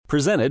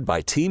Presented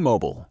by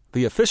T-Mobile,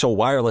 the official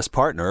wireless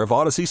partner of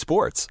Odyssey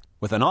Sports.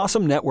 With an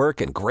awesome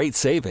network and great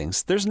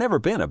savings, there's never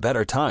been a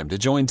better time to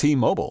join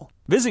T-Mobile.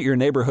 Visit your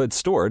neighborhood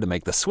store to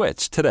make the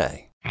switch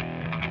today.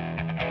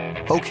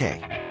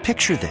 Okay,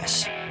 picture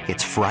this.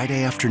 It's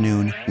Friday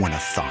afternoon when a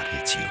thought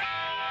hits you.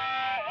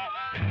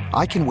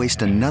 I can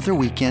waste another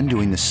weekend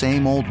doing the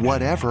same old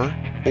whatever,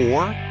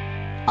 or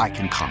I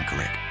can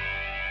conquer it.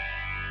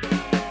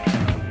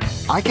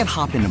 I can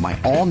hop into my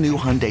all-new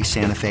Hyundai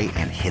Santa Fe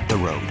and hit the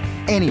road.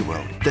 Any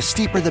road. The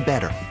steeper, the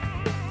better.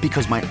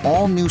 Because my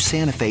all-new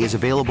Santa Fe is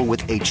available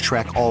with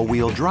H-Track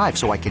all-wheel drive,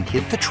 so I can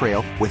hit the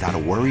trail without a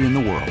worry in the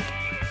world.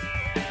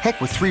 Heck,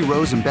 with 3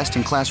 rows and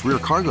best-in-class rear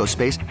cargo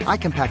space, I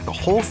can pack the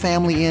whole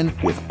family in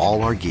with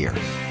all our gear.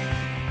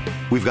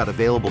 We've got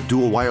available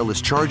dual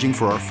wireless charging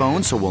for our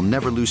phones, so we'll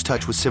never lose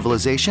touch with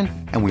civilization,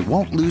 and we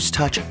won't lose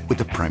touch with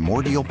the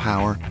primordial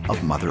power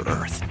of Mother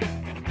Earth.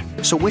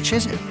 So which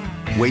is it?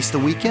 Waste the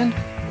weekend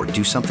or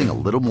do something a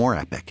little more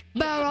epic?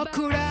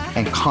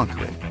 And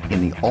conquer it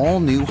in the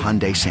all-new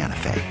Hyundai Santa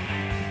Fe.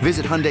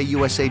 Visit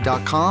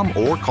HyundaiUSA.com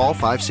or call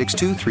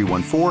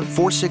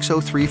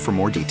 562-314-4603 for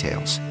more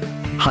details.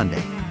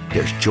 Hyundai,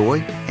 there's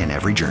joy in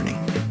every journey.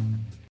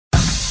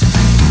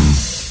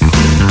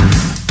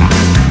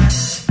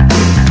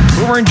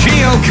 Boomer and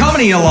Gio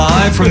coming to you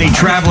live from the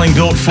Traveling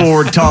Built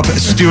Ford Tough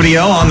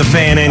studio on the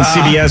Fan and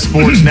CBS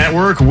Sports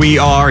Network. We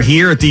are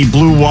here at the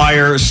Blue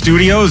Wire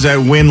Studios at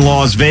Wynn,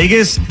 Las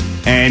Vegas,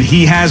 and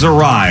he has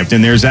arrived.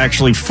 And there's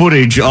actually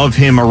footage of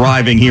him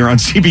arriving here on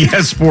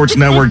CBS Sports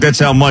Network. That's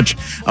how much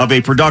of a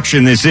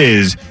production this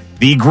is.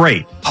 The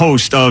great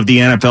host of the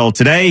NFL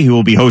Today, who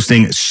will be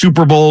hosting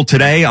Super Bowl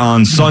today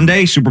on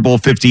Sunday, Super Bowl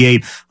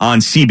 58 on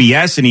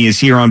CBS, and he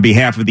is here on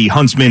behalf of the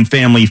Huntsman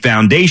Family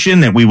Foundation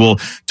that we will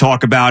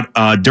talk about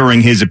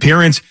during his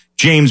appearance.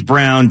 James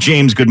Brown.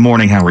 James, good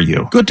morning. How are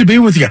you? Good to be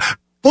with you.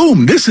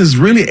 Boom, this is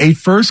really a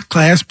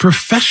first-class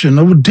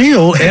professional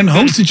deal and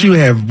host that you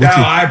have with you.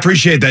 I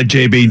appreciate that,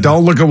 JB.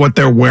 Don't look at what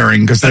they're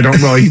wearing because they don't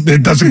really,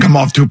 it doesn't come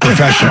off too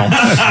professional.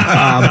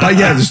 But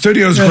yeah, the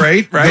studio's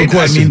great, right? No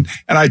question. I mean,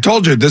 and I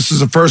told you, this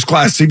is a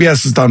first-class,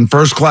 CBS has done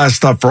first-class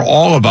stuff for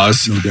all of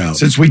us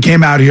since we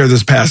came out here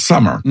this past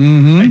summer.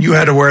 Mm-hmm. And you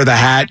had to wear the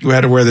hat, you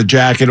had to wear the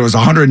jacket. It was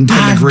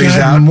 110 degrees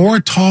out. More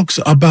talks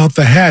about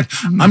the hat.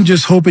 I'm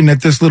just hoping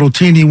that this little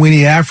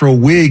teeny-weeny afro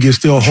wig is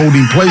still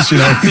holding place, you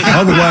know.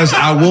 Otherwise,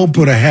 I will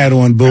put a hat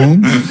on,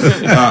 Boom.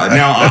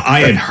 Now, I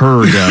had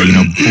heard,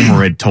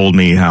 Boomer had told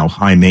me how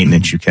high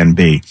maintenance you can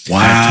be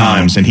at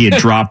times, and he had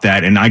dropped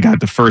that, and I got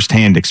the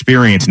firsthand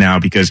experience now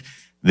because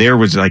there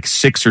was like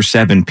 6 or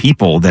 7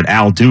 people that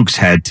Al Dukes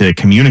had to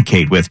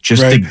communicate with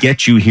just to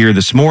get you here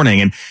this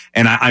morning.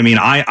 And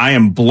I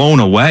am blown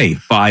away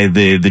by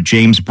the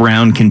James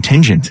Brown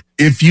contingent.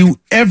 If you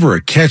ever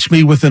catch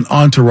me with an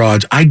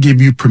entourage, I give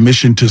you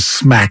permission to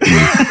smack me.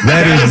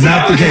 That is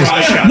not the case.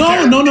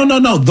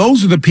 No.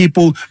 Those are the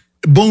people.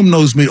 Boom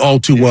knows me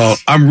all too well.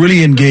 I'm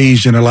really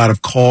engaged in a lot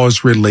of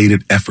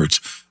cause-related efforts.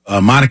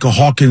 Monica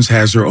Hawkins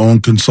has her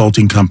own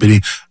consulting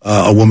company,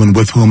 a woman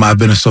with whom I've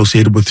been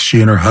associated with, she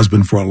and her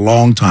husband, for a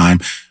long time.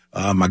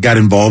 I got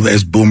involved,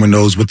 as Boomer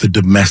knows, with the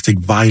domestic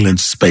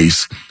violence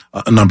space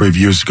a number of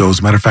years ago. As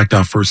a matter of fact,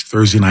 our first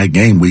Thursday night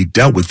game, we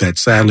dealt with that,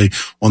 sadly,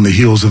 on the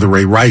heels of the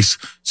Ray Rice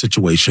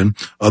situation,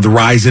 the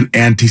rise in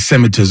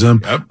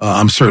anti-Semitism. Yep.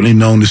 I'm certainly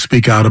known to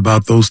speak out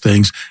about those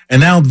things.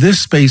 And now this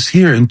space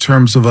here in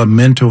terms of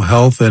mental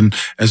health and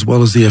as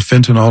well as the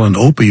fentanyl and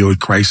opioid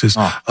crisis,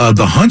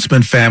 the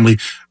Huntsman family.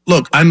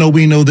 Look, I know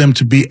we know them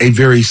to be a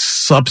very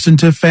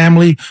substantive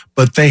family,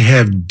 but they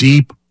have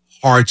deep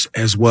hearts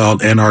as well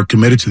and are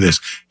committed to this.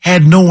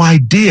 Had no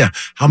idea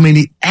how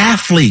many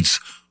athletes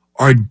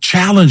are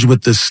challenged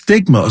with the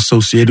stigma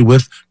associated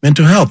with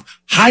mental health.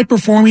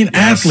 High-performing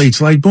athletes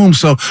like Boom.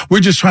 So we're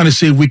just trying to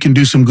see if we can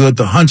do some good.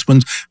 The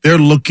Huntsmans, they're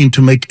looking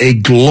to make a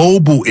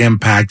global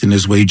impact in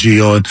this way,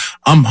 Gio, and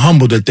I'm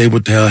humbled that they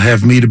would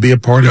have me to be a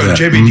part of that.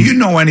 JB, do you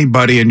know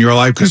anybody in your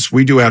life, because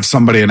we do have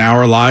somebody in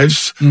our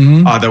lives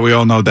that we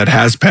all know that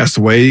has passed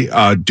away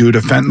due to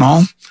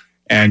fentanyl,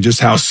 and just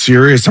how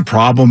serious a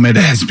problem it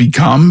has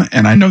become.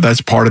 And I know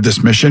that's part of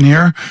this mission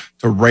here,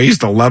 to raise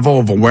the level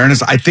of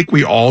awareness. I think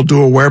we all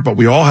do aware, but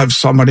we all have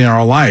somebody in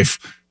our life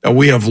that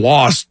we have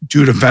lost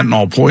due to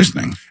fentanyl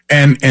poisoning.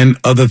 And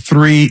of the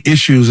 3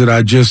 issues that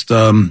I just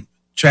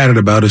chatted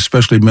about,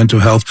 especially mental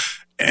health,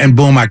 and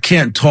Boom, I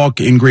can't talk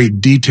in great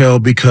detail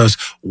because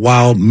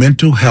while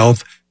mental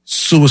health,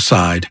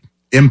 suicide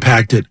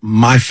impacted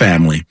my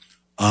family,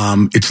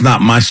 it's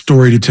not my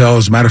story to tell.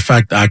 As a matter of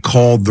fact, I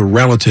called the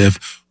relative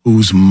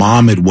whose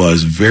mom it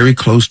was, very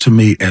close to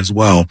me as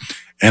well.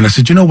 And I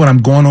said, you know what, I'm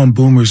going on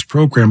Boomer's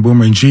program,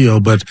 Boomer and Gio,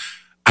 but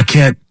I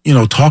can't,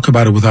 talk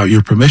about it without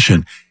your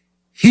permission.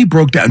 He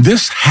broke down.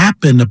 This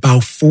happened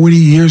about 40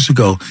 years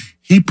ago.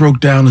 He broke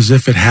down as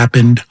if it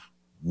happened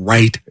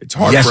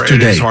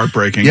yesterday. It's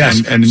heartbreaking.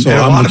 Yes. And so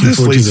a I'm lot of this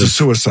leads to to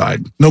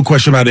suicide. No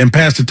question about it. And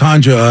Pastor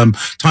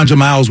Tanja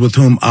Miles, with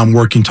whom I'm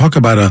working, talk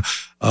about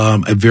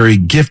a very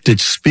gifted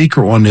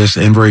speaker on this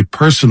and very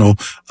personal.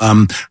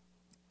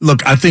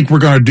 look, I think we're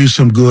going to do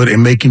some good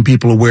in making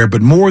people aware,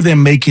 but more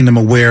than making them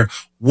aware,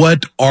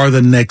 what are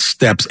the next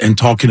steps and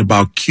talking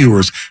about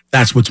cures?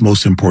 That's what's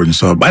most important.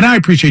 So, and I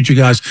appreciate you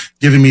guys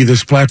giving me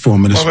this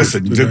platform. And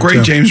listen, the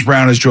great James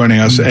Brown is joining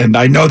us, and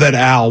I know that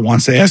Al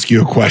wants to ask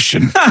you a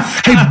question.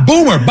 Hey,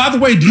 Boomer, by the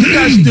way, do you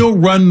guys still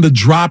run the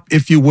drop,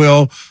 if you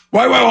will?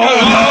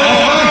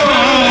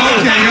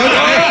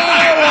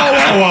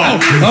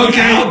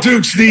 Okay,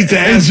 Dukes needs to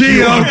ask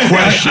you a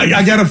question.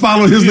 I got to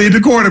follow his lead,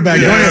 the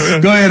quarterback.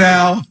 Go ahead,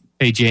 Al.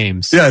 Hey,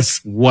 James.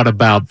 Yes. What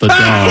about the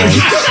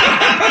dogs?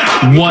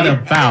 What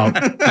about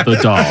the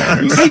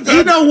dogs? Hey,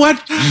 you know what?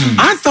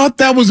 I thought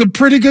that was a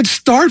pretty good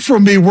start for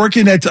me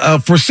working at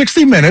for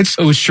 60 minutes.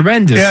 It was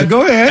tremendous. Yeah,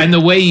 go ahead. And the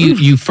way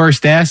you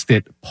first asked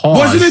it, paused.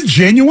 Wasn't it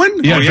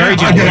genuine? Yeah, very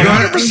genuine.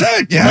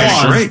 100%. Yeah,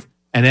 paused, great.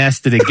 and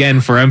asked it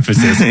again for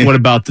emphasis. What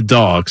about the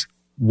dogs?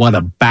 What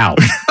about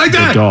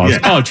the dogs? Yeah.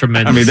 Oh,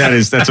 tremendous. I mean,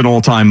 that's an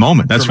all-time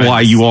moment. That's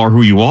why you are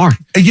who you are.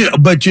 Yeah,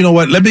 but you know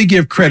what? Let me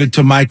give credit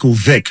to Michael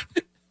Vick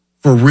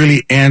for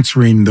really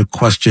answering the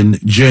question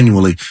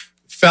genuinely.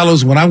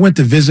 Fellows, when I went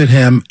to visit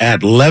him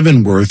at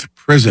Leavenworth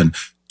Prison,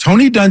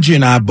 Tony Dungy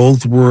and I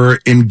both were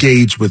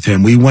engaged with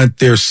him. We went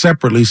there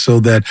separately so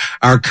that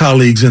our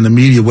colleagues in the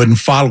media wouldn't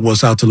follow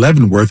us out to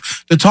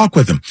Leavenworth to talk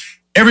with him.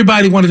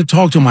 Everybody wanted to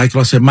talk to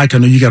Michael. I said, Mike, I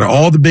know you got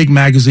all the big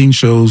magazine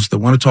shows that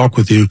want to talk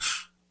with you.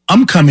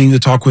 I'm coming to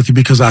talk with you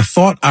because I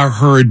thought I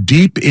heard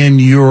deep in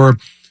your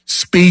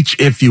speech,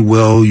 if you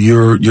will,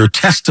 your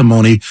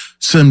testimony,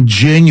 some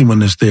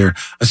genuineness there.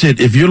 I said,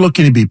 if you're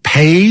looking to be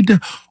paid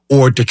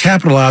or to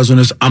capitalize on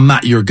this, I'm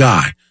not your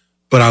guy,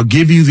 but I'll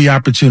give you the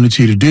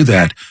opportunity to do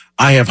that.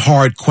 I have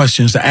hard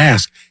questions to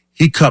ask.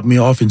 He cut me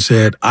off and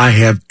said, I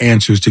have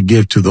answers to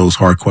give to those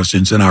hard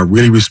questions. And I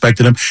really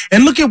respected him.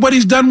 And look at what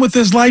he's done with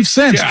his life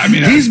since. Yeah, I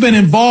mean, he's been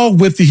involved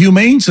with the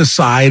Humane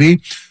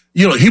Society.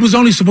 You know, he was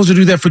only supposed to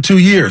do that for 2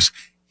 years.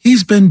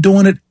 He's been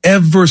doing it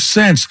ever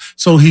since.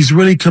 So he's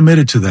really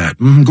committed to that.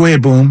 Go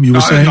ahead, Boom. You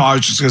were saying? No, I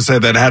was just going to say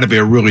that had to be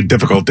a really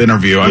difficult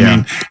interview. I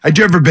mean, had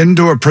you ever been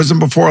to a prison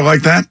before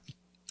like that?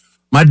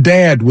 My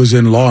dad was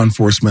in law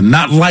enforcement,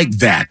 not like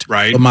that.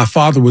 Right. But my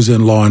father was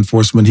in law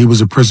enforcement. He was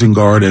a prison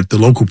guard at the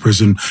local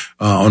prison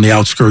on the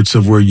outskirts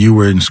of where you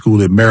were in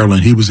school at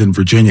Maryland. He was in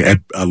Virginia at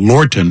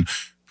Lorton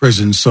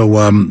Prison.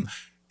 So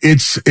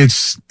it's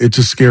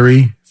a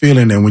scary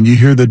feeling. And when you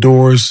hear the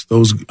doors,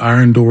 those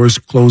iron doors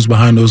close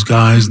behind those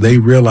guys, they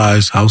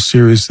realize how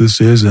serious this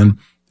is, and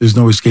there's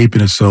no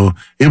escaping it. So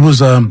it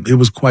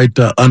was quite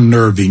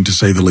unnerving, to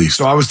say the least.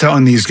 So I was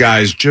telling these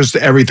guys just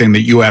everything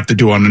that you have to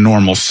do on a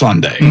normal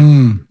Sunday.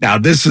 Now,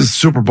 this is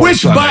Super Bowl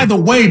Which, Sunday. by the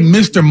way,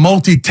 Mr.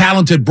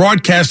 Multi-talented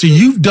broadcaster,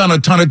 you've done a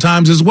ton of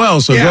times as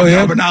well. So go ahead.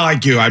 No, but not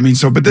like you. I mean,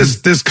 but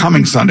this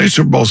coming Sunday,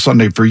 Super Bowl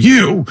Sunday for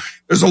you,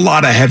 there's a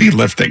lot of heavy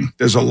lifting.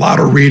 There's a lot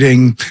of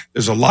reading.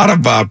 There's a lot of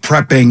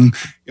prepping.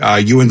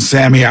 You and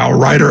Sammy, our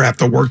writer, have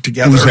to work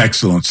together. It was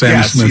excellent.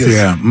 Sammy Smith,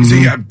 yes.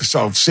 yeah. See,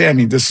 so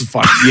Sammy, this is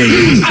fun. Yeah,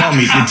 you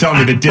tell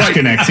me the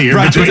disconnect here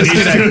between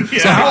these two.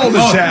 So how old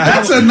is Sam?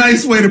 That's a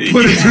nice way to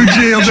put it through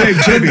Gio.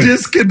 The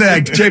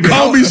disconnect.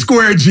 Call me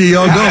square,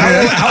 Gio. Go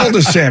ahead. How old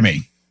is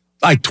Sammy?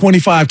 Like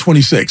 25,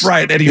 26.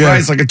 Right, and he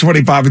writes like a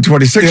 25 and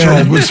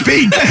 26-year-old would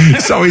speak.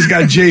 So he's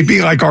got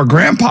JB like our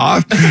grandpa.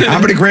 How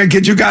many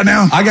grandkids you got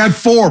now? I got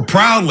 4,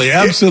 proudly,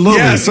 absolutely.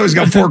 Yeah, so he's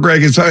got 4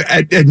 grandkids. So,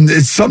 and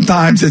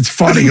sometimes it's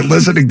funny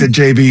listening to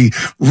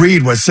JB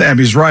read what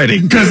Sammy's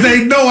writing. Because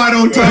they know I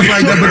don't talk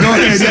like that, but go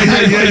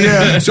ahead.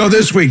 Yeah. So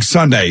this week,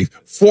 Sunday,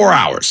 4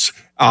 hours,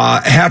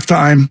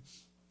 halftime,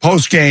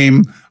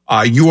 post-game,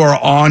 you are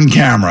on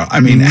camera. I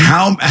mean,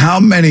 how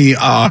many...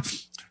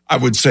 I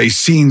would say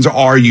scenes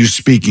are you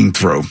speaking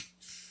through?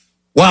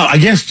 Well, I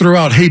guess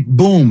throughout, hey,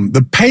 Boom,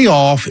 the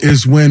payoff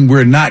is when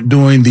we're not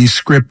doing the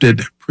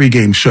scripted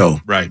pregame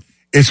show. Right.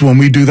 It's when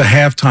we do the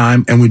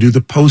halftime and we do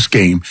the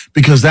postgame,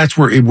 because that's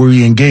where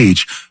we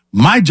engage.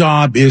 My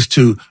job is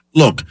to,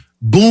 look,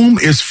 Boom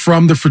is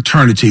from the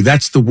fraternity.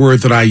 That's the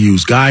word that I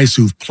use. Guys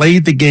who've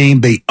played the game,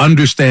 they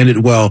understand it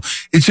well.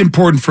 It's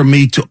important for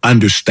me to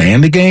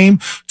understand the game,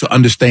 to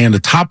understand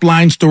the top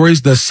line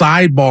stories, the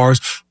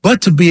sidebars,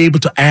 but to be able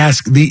to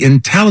ask the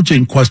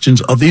intelligent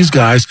questions of these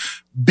guys,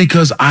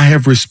 because I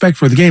have respect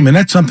for the game. And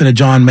that's something that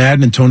John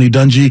Madden and Tony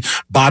Dungy,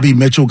 Bobby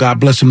Mitchell, God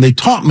bless them, they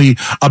taught me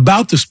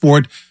about the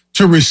sport,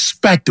 to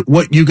respect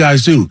what you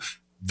guys do.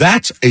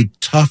 That's a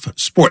tough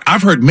sport.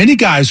 I've heard many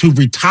guys who've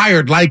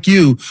retired like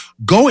you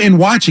go and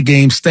watch a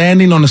game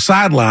standing on the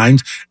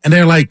sidelines, and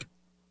they're like,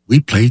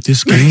 we played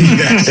this game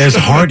as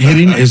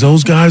hard-hitting as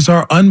those guys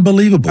are.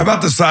 Unbelievable. How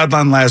about the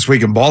sideline last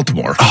week in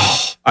Baltimore?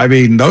 Oh, I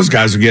mean, those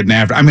guys are getting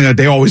after. I mean,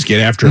 they always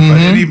get after it,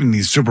 but even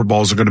these Super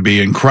Bowls are going to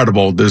be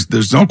incredible.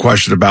 There's no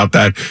question about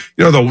that.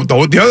 You know,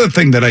 the other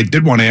thing that I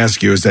did want to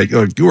ask you is that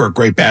you were a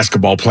great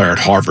basketball player at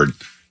Harvard.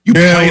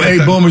 Hey,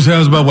 Boomer's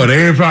house about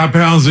 85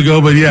 pounds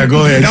ago, but yeah,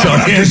 go ahead. No,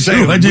 I'm just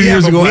saying, we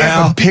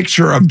have a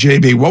picture of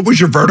JB. What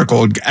was your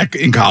vertical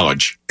in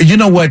college? You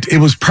know what? It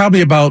was probably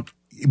about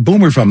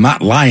Boomer, if I'm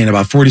not lying,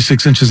 about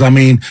 46 inches. I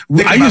mean,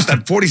 I used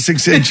that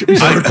 46-inch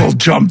vertical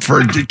jump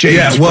for James.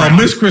 Yeah, well,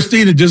 Miss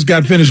Christina just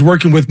got finished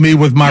working with me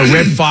with my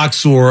Red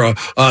Fox or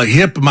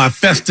hip, my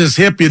Festus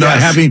hip. You know,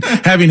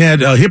 having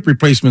had hip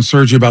replacement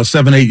surgery about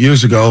 7-8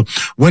 years ago.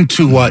 Went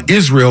to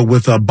Israel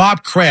with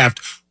Bob Kraft.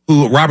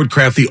 Robert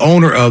Kraft, the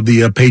owner of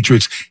the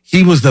Patriots,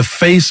 he was the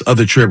face of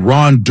the trip.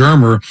 Ron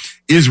Dermer,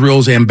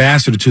 Israel's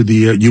ambassador to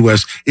the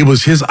U.S., it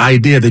was his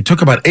idea. They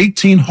took about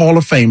 18 Hall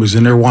of Famers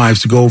and their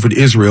wives to go over to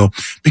Israel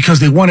because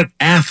they wanted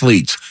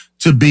athletes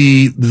to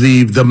be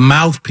the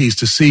mouthpiece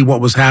to see what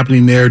was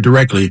happening there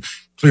directly.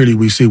 Clearly,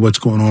 we see what's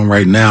going on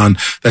right now, and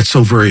that's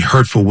so very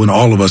hurtful when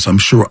all of us, I'm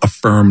sure,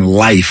 affirm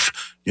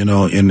life, you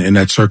know, in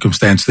that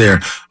circumstance there.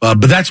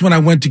 But that's when I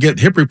went to get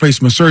hip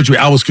replacement surgery.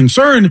 I was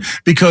concerned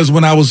because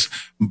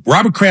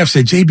Robert Kraft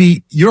said,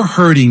 JB, you're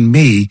hurting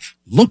me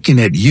looking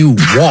at you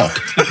walk.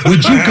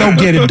 Would you go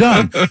get it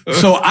done?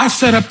 So I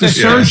set up the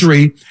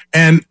surgery,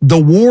 and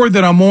the ward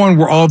that I'm on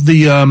where all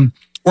the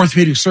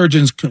orthopedic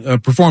surgeons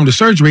perform the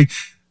surgery,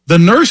 the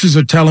nurses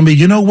are telling me,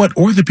 you know what,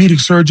 orthopedic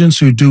surgeons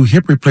who do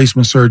hip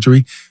replacement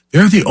surgery,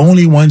 they're the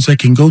only ones that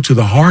can go to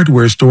the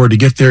hardware store to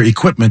get their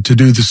equipment to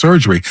do the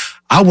surgery.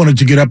 I wanted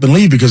to get up and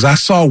leave because I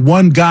saw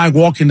one guy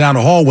walking down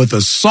the hall with a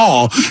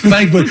saw,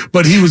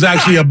 but he was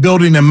actually a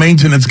building and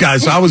maintenance guy,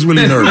 so I was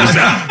really nervous.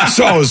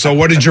 So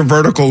what is your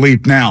vertical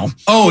leap now?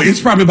 Oh,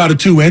 it's probably about a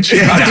 2-inch.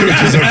 Yeah, 2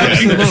 inches. Okay.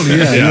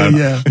 Absolutely,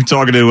 yeah. I'm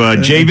talking to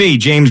JB,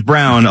 James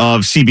Brown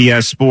of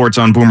CBS Sports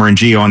on Boomer and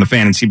Gio on the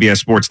Fan and CBS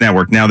Sports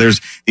Network. Now,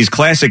 there's these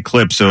classic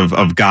clips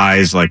of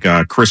guys like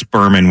Chris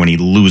Berman when he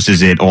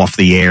loses it off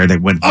the air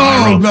that went viral.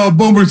 Oh, no,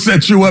 Boomer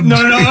set you up. No,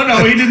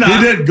 he did not.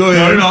 He did. Go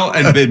ahead. No.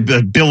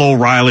 And Bill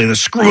O'Reilly, the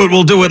screw it,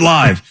 we'll do it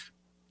live.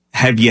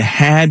 Have you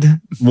had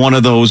one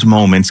of those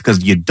moments?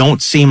 Because you don't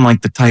seem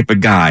like the type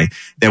of guy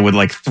that would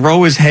like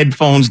throw his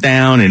headphones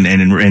down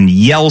and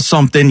yell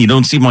something. You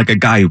don't seem like a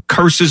guy who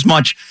curses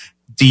much.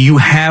 Do you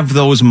have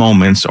those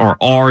moments, or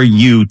are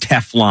you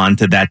Teflon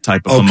to that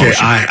type of emotion? Okay,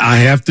 I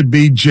have to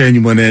be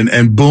genuine,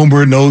 and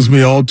Boomer knows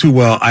me all too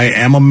well. I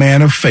am a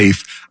man of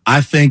faith. I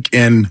think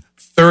in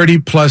 30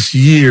 plus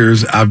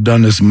years, I've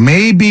done this.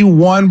 Maybe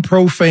one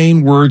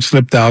profane word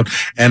slipped out,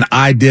 and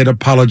I did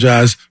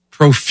apologize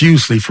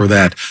profusely for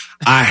that.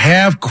 I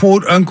have,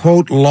 quote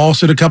unquote,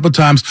 lost it a couple of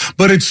times,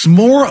 but it's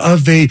more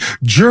of a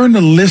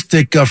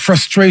journalistic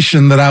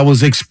frustration that I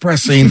was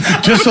expressing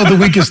just so that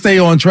we can stay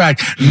on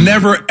track.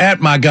 Never at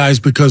my guys,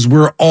 because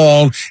we're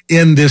all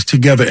in this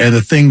together. And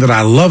the thing that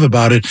I love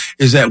about it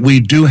is that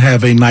we do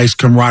have a nice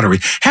camaraderie.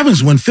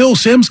 Heavens, when Phil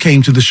Simms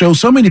came to the show,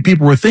 so many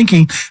people were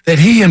thinking that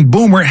he and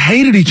Boomer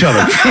hated each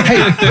other. Hey,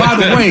 by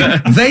the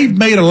way, they've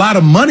made a lot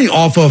of money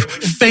off of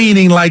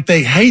feigning like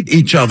they hate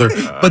each other,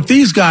 but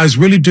these guys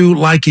really do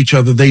like each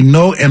other. They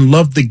know and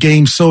love the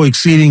game so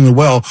exceedingly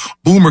well.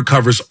 Boomer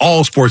covers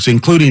all sports,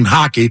 including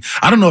hockey.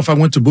 I don't know if I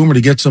went to Boomer to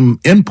get some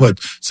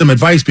input, some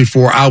advice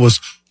before I was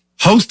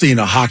hosting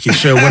a hockey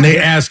show. When they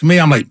asked me,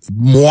 I'm like,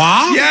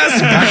 moi?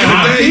 Yes, back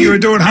in the day, you were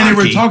doing hockey. And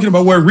they were talking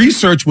about where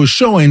research was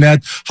showing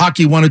that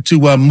hockey wanted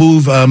to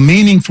move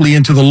meaningfully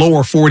into the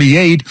lower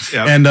 48,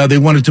 and they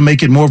wanted to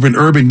make it more of an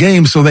urban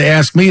game, so they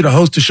asked me to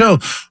host a show.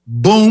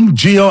 Boom,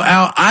 Gio,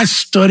 Al, I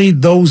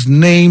studied those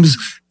names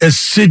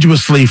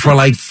assiduously for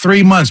like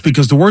 3 months,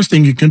 because the worst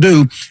thing you can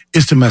do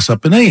is to mess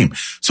up a name.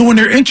 So when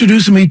they're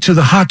introducing me to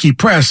the hockey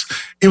press,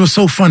 it was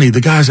so funny.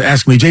 The guys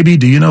asked me, JB,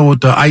 do you know what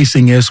the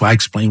icing is? So I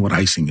explained what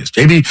icing is.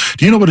 JB,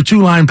 do you know what a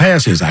 2-line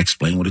pass is? I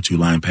explained what a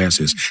 2-line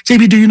pass is.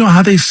 JB, do you know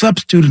how they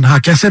substitute in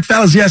hockey? I said,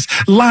 fellas, yes,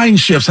 line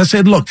shifts. I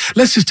said, look,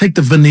 let's just take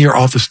the veneer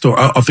off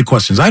the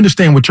questions. I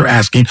understand what you're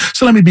asking,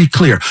 so let me be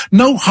clear.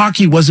 No,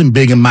 hockey wasn't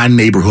big in my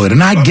neighborhood,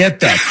 and I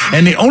get that.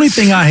 And the only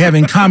thing I have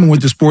in common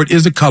with the sport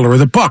is the color of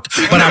the puck.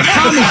 But I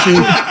promise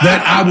you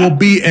that I will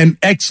be an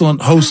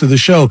excellent host of the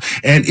show.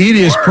 And it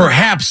is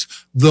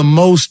perhaps the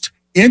most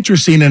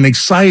interesting and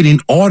exciting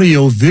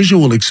audio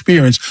visual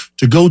experience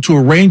to go to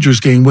a Rangers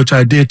game, which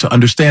I did to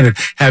understand it,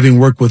 having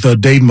worked with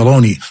Dave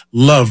Maloney.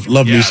 Love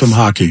me some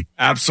hockey.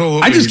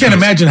 Absolutely. I just can't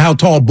imagine how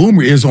tall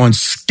Boomer is on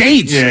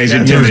skates. Yeah, he's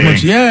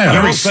intimidating.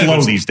 Very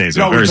slow these days.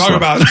 We talk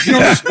about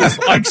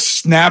like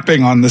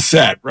snapping on the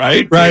set,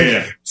 right? Right.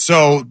 Yeah.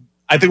 So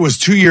I think it was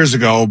 2 years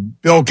ago,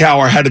 Bill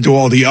Cowher had to do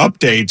all the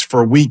updates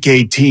for week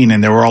 18,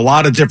 and there were a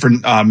lot of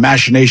different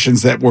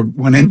machinations that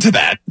went into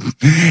that.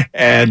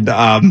 And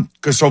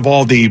because of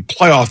all the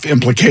playoff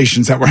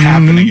implications that were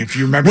happening, if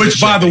you remember. Which,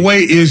 by the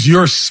way, is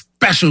your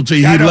specialty.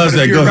 He loves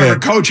that. Go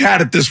ahead. Coach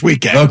had it this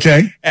weekend.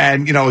 Okay.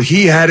 And, you know,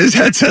 he had his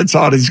headsets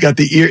on. He's got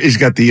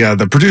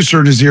the producer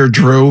in his ear,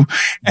 Drew,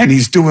 and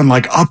he's doing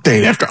like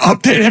update after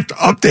update after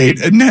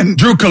update. And then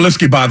Drew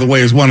Kaliski, by the way,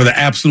 is one of the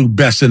absolute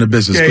best in the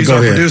business. Yeah, he's our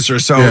producer.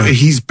 So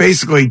he's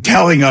basically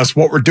telling us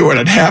what we're doing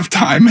at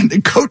halftime. And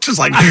the coach is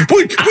like,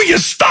 will you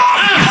stop?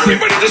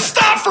 Everybody just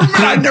stop for a minute.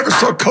 I never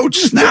saw Coach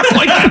snap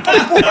like that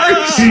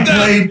before. He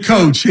played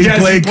coach. He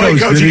played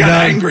coach. He got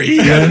angry.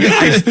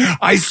 Yeah.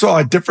 I saw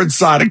a different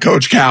side of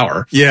Coach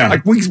Cowher. Yeah.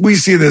 Like we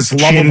see this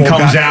lovable Chin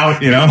comes guy.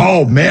 out, you know.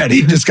 Oh man,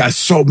 he just got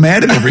so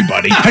mad at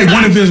everybody. Hey,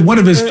 one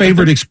of his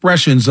favorite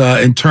expressions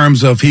in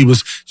terms of, he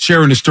was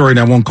sharing a story, and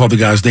I won't call the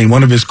guy's name.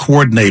 One of his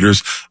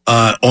coordinators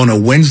on a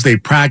Wednesday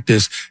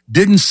practice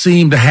didn't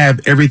seem to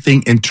have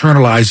everything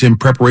internalized in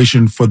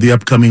preparation for the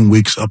upcoming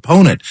week's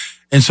opponent.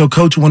 And so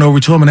coach went over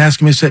to him and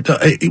asked him, he said,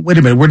 hey, wait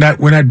a minute,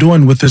 we're not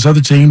doing what this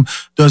other team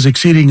does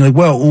exceedingly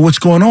well. What's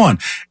going on?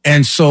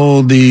 And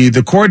so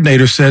the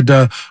coordinator said,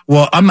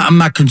 well, I'm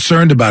not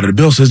concerned about it.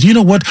 Bill says, you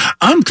know what?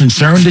 I'm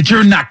concerned that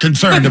you're not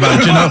concerned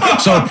about it, you know?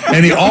 So,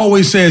 and he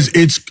always says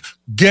it's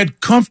get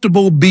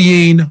comfortable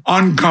being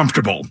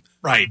uncomfortable.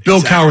 Right.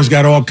 Bill Cowher's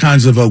got all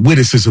kinds of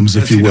witticisms,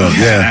 if you will.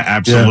 Yeah,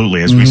 absolutely.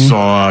 Yeah. As we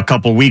saw a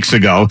couple weeks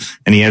ago,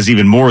 and he has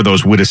even more of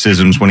those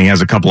witticisms when he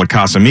has a couple of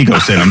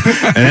Casamigos in him,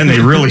 and then they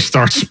really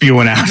start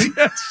spewing out.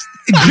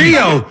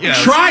 Gio,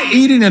 try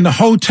eating in the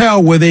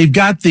hotel where they've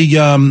got the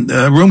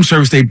room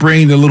service. They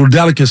bring the little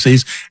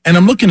delicacies, and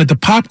I'm looking at the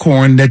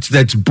popcorn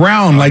that's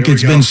brown, like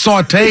it's been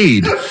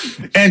sautéed.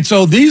 And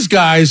so these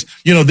guys,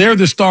 you know, they're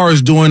the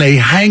stars doing a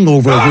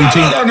hangover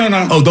routine.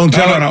 No. Oh, don't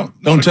tell it.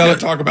 Don't tell it.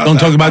 Talk about don't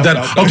that. talk about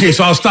that. No. Okay,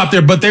 so I'll stop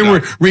there. But they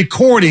were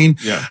recording.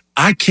 Yeah.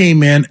 I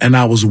came in and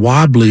I was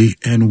wobbly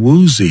and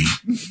woozy.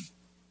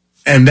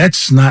 And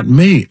that's not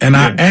me. And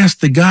I asked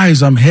the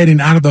guys, I'm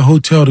heading out of the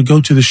hotel to go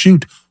to the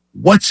shoot,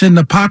 what's in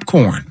the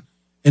popcorn?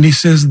 And he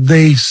says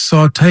they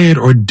saute it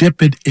or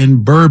dip it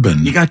in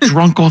bourbon. You got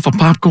drunk off of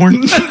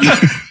popcorn?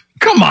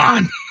 Come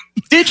on.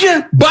 Did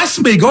you?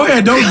 Bust me. Go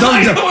ahead.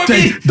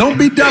 Don't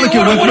be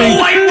delicate with me.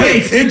 Hey,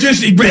 it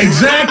just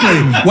exactly.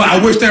 Well, I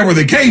wish that were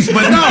the case,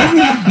 but no.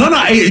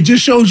 It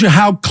just shows you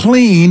how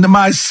clean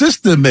my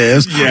system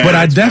is. Yeah, but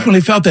I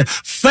definitely felt that.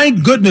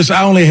 Thank goodness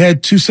I only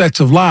had 2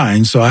 sets of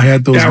lines, so I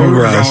had those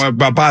memorized.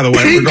 By the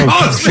way,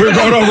 we're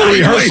going over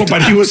rehearsal,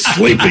 but he was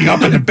sleeping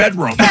up in the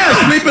bedroom.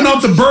 Yeah, sleeping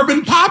off the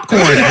bourbon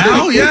popcorn.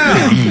 Al,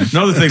 yeah.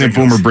 Another thing that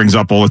Boomer brings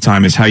up all the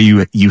time is how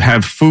you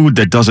have food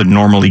that doesn't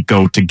normally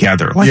go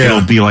together. Like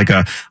it'll be like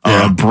a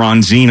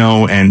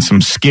Bronzino and some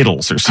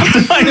Skittles or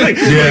something like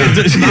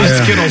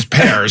that. Skittles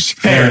pears.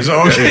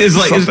 Okay.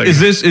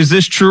 Is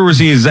this true or is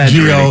he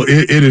exaggerating? Gio,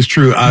 it is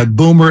true.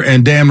 Boomer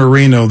and Dan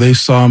Marino, they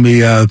saw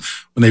me when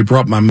they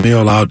brought my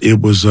meal out.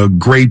 It was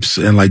grapes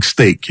and like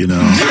steak, you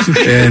know,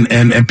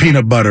 and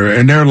peanut butter,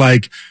 and they're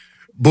like,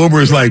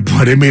 Boomer's like,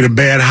 boy, they made a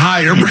bad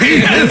hire, you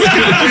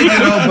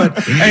know. But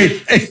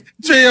hey,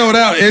 Gio,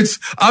 now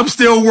I'm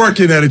still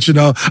working at it, you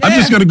know. Yeah. I'm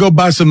just gonna go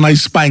buy some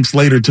nice Spanx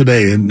later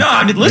today. And no,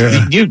 I mean,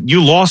 listen,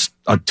 you lost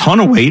a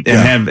ton of weight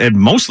and have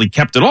mostly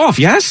kept it off.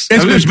 Yes,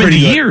 it's been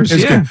years.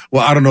 Good.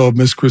 Well, I don't know if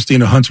Miss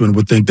Christina Huntsman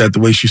would think that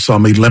the way she saw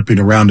me limping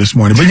around this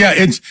morning, but yeah,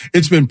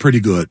 it's been pretty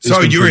good.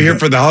 So you were here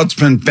for the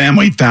Huntsman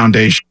Family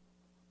Foundation.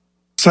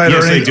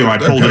 Yes, they do. I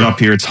pulled it up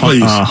here. It's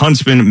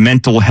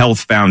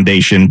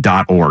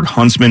HuntsmanMentalHealthFoundation.org.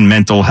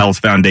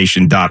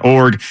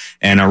 HuntsmanMentalHealthFoundation.org.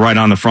 And right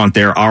on the front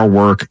there, our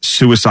work,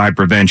 suicide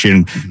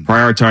prevention,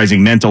 prioritizing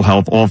mental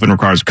health often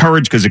requires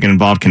courage because it can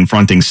involve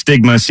confronting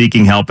stigma,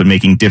 seeking help, and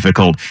making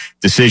difficult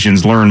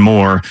decisions. Learn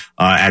more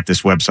at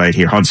this website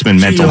here,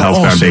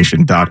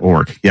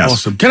 HuntsmanMentalHealthFoundation.org. Yes.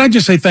 Awesome. Can I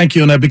just say thank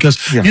you on that?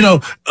 Because, you know,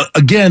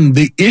 again,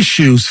 the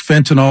issues,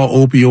 fentanyl,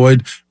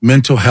 opioid,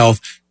 mental health,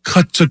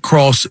 cuts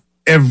across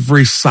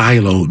every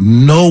silo.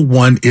 No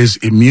one is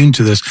immune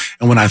to this.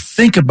 And when I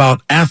think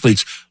about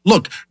athletes,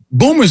 look,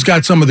 Boomer's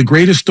got some of the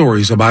greatest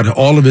stories about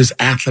all of his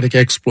athletic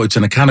exploits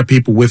and the kind of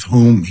people with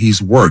whom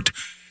he's worked.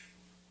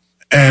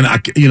 And I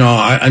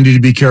need to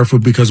be careful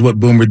because what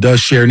Boomer does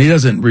share, and he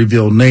doesn't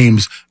reveal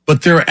names,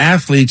 but there are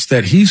athletes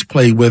that he's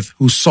played with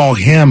who saw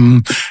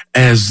him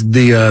as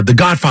the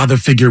godfather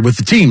figure with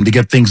the team to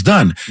get things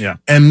done. Yeah.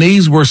 And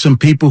these were some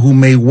people who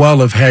may well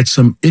have had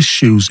some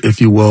issues, if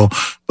you will.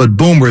 But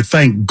Boomer,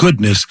 thank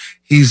goodness,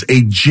 he's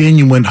a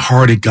genuine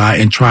hearted guy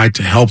and tried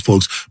to help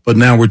folks. But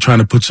now we're trying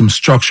to put some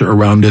structure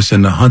around this,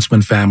 and the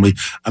Huntsman family,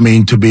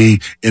 to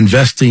be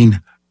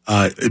investing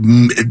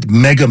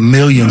mega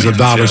millions of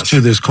dollars to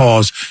this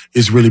cause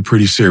is really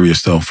pretty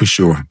serious, though, for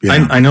sure.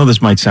 Yeah. I know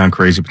this might sound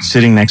crazy, but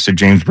sitting next to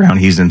James Brown,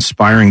 he's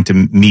inspiring to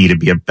me to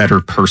be a better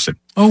person.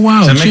 Oh,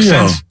 wow. Does that make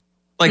sense?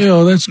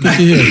 That's good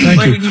to hear.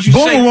 Thank you.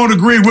 Boomer won't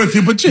agree with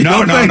you, but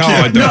no.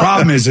 The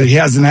problem is that he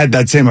hasn't had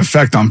that same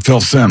effect on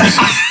Phil Simms.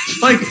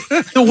 Like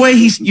the way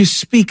you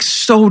speak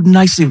so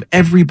nicely of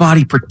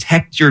everybody,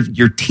 protect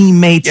your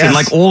teammates and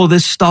like all of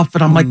this stuff.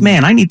 And I'm like,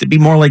 man, I need to be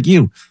more like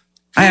you.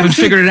 I haven't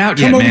figured it out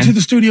yet, man. Come over to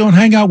the studio and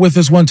hang out with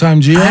us one time,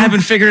 Gio. I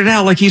haven't figured it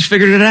out like he's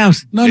figured it out.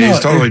 No, he's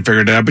totally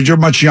figured it out, but you're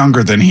much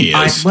younger than he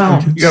is. You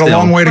got a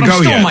long way to go yet.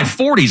 I'm still in my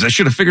 40s. I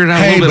should have figured it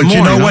out a little bit more. Hey,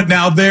 but you know what?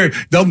 Now,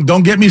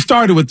 don't get me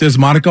started with this.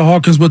 Monica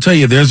Hawkins will tell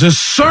you, there's a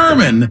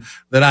sermon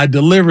that I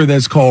deliver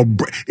that's called,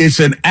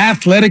 it's an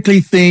athletically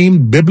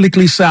themed,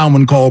 biblically sound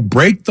one called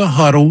Break the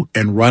Huddle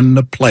and Run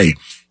the Play.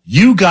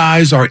 You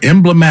guys are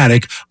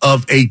emblematic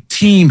of a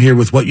team here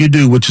with what you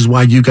do, which is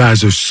why you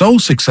guys are so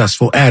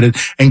successful at it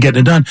and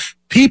getting it done.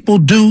 people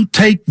do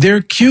take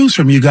their cues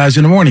from you guys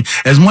in the morning.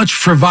 As much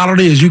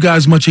frivolity as you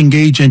guys much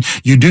engage in,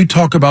 you do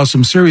talk about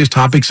some serious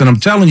topics. And I'm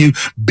telling you,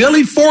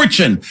 Billy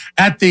Fortune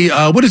at the,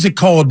 what is it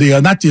called?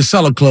 Not the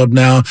Acela Club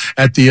now,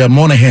 at the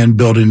Monahan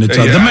building. It's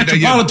the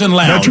Metropolitan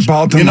Lounge.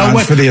 Metropolitan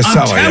Lounge for the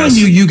Acela. I'm telling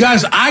you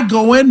guys, I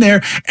go in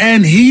there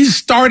and he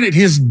started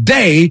his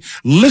day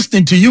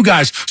listening to you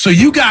guys. So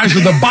you guys are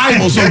the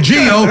Bible. So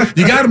Gio,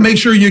 you got to make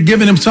sure you're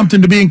giving him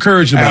something to be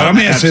encouraged about. Let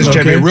me ask this,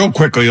 Jimmy, real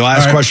quickly.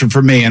 Last question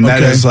for me. And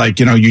that is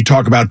like, you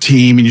talk about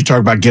team and you talk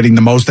about getting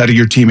the most out of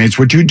your teammates,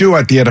 which you do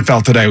at the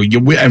NFL today.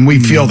 And we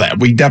feel that.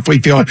 We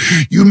definitely feel it.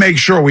 You make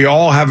sure we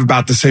all have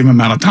about the same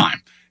amount of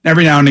time.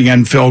 Every now and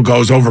again, Phil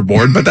goes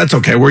overboard, but that's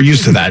okay. We're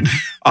used to that.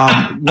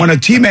 When a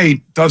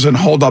teammate doesn't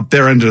hold up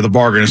their end of the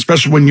bargain,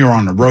 especially when you're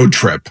on a road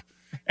trip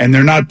and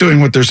they're not doing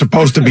what they're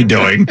supposed to be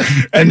doing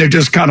and they're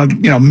just kind of,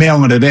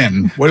 mailing it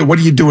in. What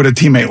do you do with a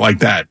teammate like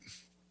that?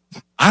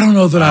 I don't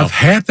know that I've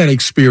had that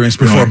experience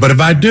before, but if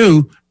I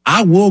do,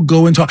 I will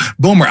go and talk.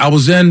 Boomer, I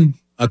was in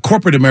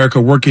corporate America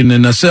working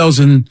in sales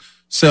management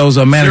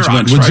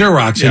Xerox, with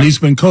Xerox and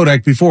Eastman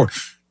Kodak before.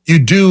 You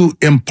do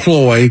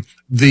employ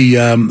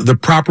the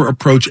proper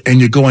approach and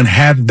you go and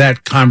have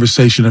that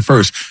conversation at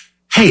first.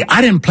 Hey,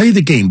 I didn't play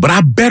the game, but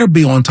I better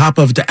be on top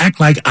of it to act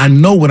like I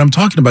know what I'm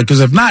talking about.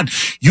 Because if not,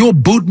 you'll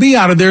boot me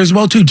out of there as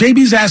well, too.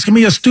 JB's asking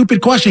me a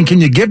stupid question.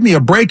 Can you give me a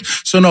break?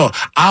 So, no,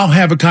 I'll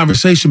have a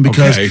conversation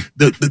because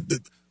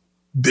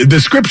the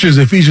scriptures,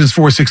 Ephesians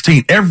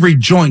 4:16, every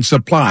joint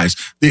supplies.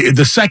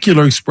 The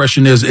secular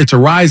expression is it's a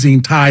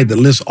rising tide that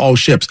lifts all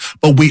ships.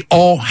 But we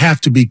all have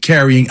to be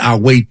carrying our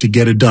weight to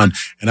get it done.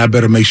 And I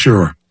better make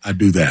sure I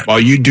do that. Well,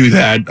 you do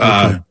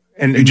that.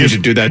 And you just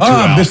do that, too,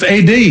 Al. Mr.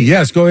 AD,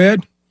 yes, go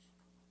ahead.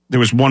 There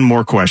was one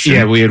more question.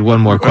 Yeah, we had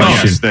one more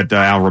question that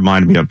Al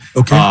reminded me of.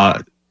 Okay.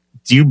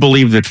 Do you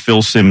believe that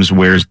Phil Simms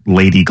wears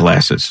lady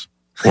glasses?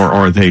 Or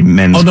are they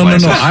men's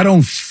glasses? No. I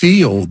don't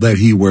feel that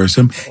he wears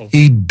them.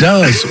 He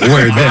does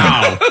wear them.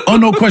 Wow. Oh,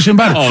 no question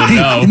about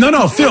it.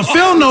 No.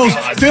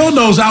 Phil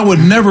knows I would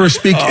never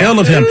speak ill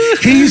of him.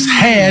 He's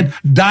had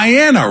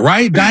Diana,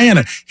 right?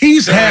 Diana.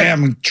 I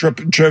am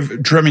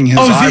trimming his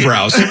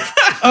eyebrows.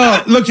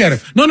 Look at him.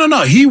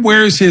 No. He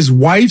wears his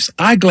wife's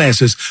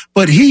eyeglasses,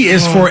 but he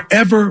is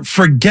forever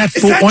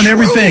forgetful on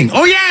everything.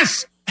 Oh,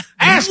 yes.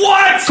 Ask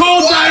what?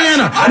 Call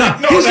Diana.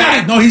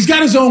 He's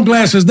got his own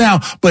glasses now,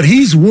 but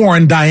he's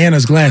worn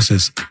Diana's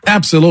glasses.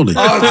 Absolutely.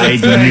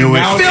 I knew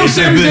it. Phil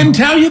Simms didn't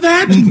tell you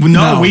that?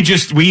 No,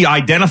 we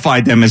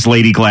identified them as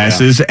lady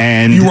glasses,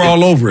 and you were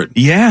all over it.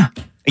 Yeah.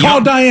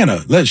 Call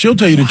Diana. She'll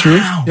tell you the truth.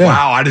 Yeah.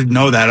 Wow, I didn't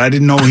know that. I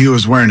didn't know he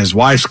was wearing his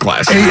wife's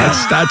glasses.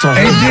 That's a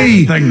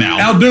whole thing now.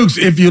 Al Dukes,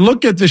 if you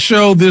look at the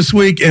show this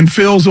week and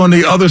Phil's on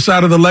the other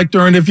side of the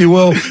lectern, if you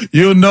will,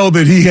 you'll know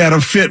that he had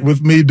a fit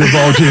with me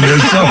divulging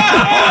this.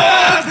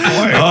 There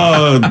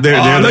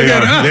they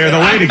are. They're the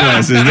lady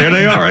glasses. There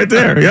they are right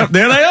there. Yep,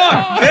 there they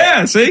are.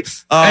 Yeah, see?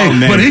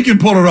 Man. But he can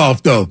pull it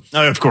off, though.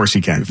 Of course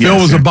he can. Phil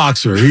was a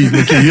boxer.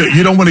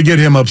 You don't want to get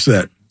him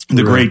upset.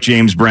 The great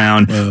James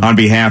Brown, on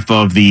behalf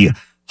of the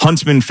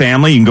Huntsman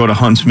family. You can go to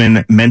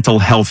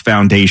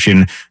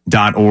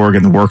huntsmanmentalhealthfoundation.org,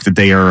 and the work that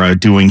they are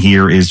doing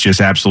here is just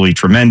absolutely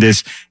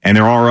tremendous. And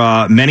there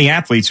are many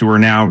athletes who are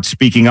now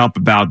speaking up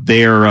about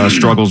their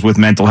struggles with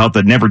mental health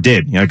that never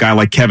did. A guy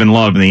like Kevin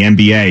Love in the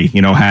NBA,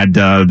 had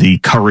the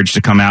courage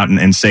to come out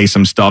and say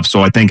some stuff. So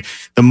I think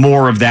the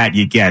more of that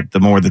you get, the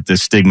more that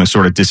this stigma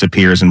sort of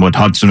disappears. And what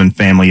Huntsman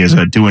family is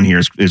doing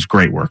here is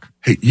great work.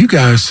 Hey, you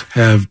guys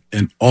have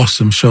an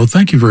awesome show.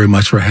 Thank you very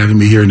much for having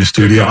me here in the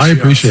studio. I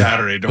appreciate it.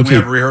 Saturday. Don't we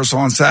have a rehearsal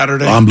on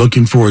Saturday? I'm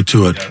looking forward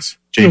to it. Yes.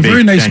 JB,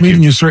 very nice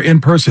meeting you, sir,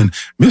 in person.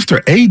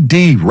 Mr.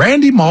 A.D.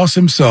 Randy Moss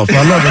himself.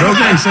 I love it.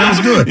 Okay,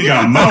 sounds good. You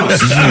got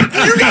Moss.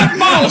 You got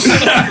Moss.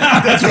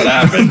 That's what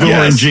happened. Boomer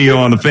and Gio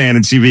on the Fan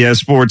and CBS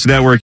Sports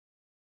Network.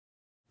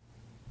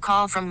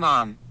 Call from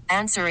mom.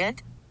 Answer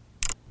it.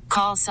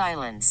 Call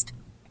silenced.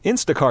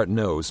 Instacart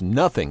knows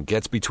nothing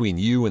gets between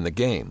you and the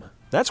game.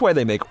 That's why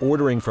they make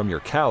ordering from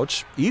your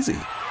couch easy.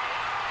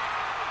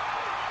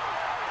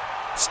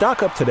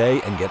 Stock up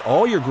today and get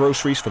all your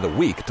groceries for the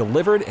week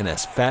delivered in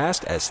as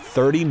fast as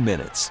 30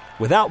 minutes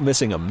without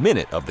missing a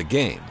minute of the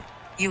game.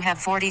 You have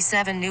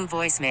 47 new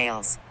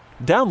voicemails.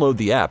 Download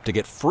the app to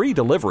get free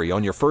delivery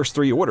on your first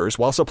 3 orders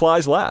while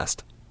supplies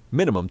last.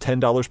 Minimum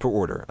 $10 per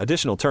order.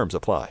 Additional terms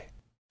apply.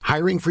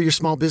 Hiring for your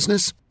small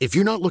business? If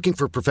you're not looking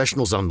for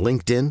professionals on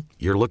LinkedIn,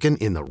 you're looking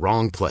in the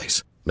wrong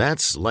place.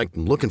 That's like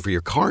looking for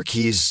your car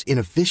keys in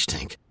a fish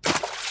tank.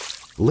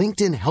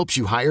 LinkedIn helps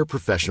you hire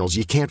professionals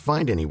you can't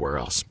find anywhere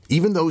else,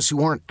 even those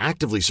who aren't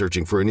actively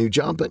searching for a new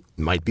job but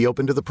might be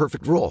open to the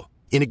perfect role.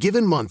 In a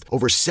given month,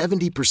 over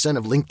 70%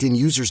 of LinkedIn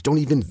users don't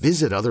even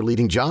visit other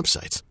leading job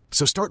sites.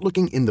 So start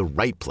looking in the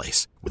right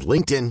place. With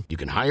LinkedIn, you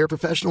can hire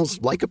professionals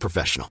like a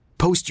professional.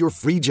 Post your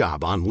free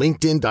job on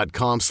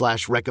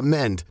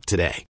linkedin.com/recommend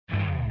today.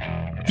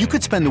 You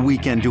could spend the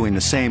weekend doing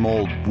the same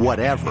old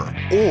whatever,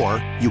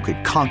 or you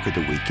could conquer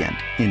the weekend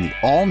in the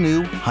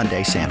all-new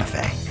Hyundai Santa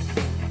Fe.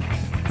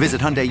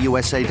 Visit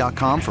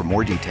HyundaiUSA.com for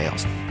more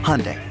details.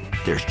 Hyundai,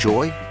 there's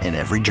joy in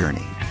every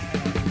journey.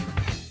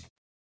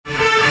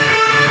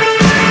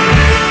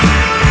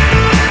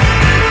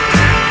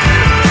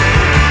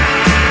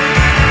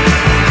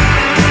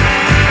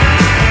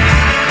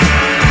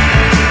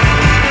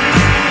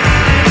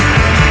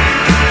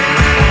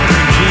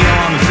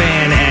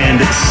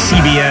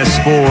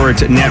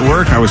 Sports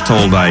Network. I was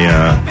told I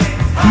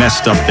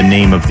messed up the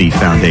name of the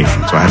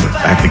foundation, so I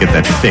have to get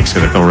that fixed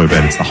because I felt really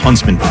bad. It's the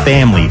Huntsman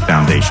Family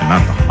Foundation,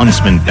 not the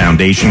Huntsman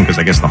Foundation, because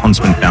I guess the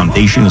Huntsman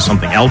Foundation is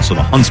something else, so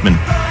the Huntsman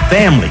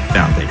Family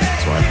Foundation.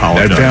 So I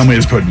apologize. That family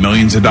has put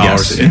millions of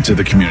dollars into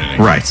the community.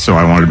 Right, so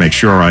I wanted to make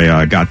sure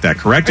I got that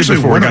corrected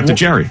before I got to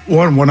Jerry.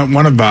 One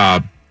of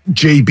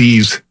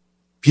JB's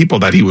people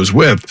that he was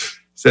with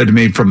said to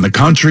me, from the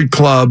country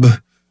club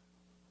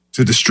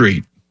to the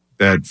street,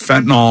 that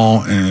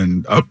fentanyl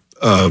and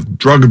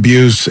drug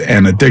abuse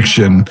and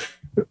addiction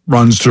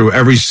runs through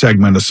every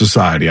segment of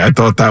society. I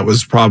thought that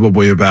was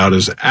probably about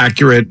as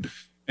accurate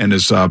and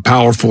as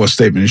powerful a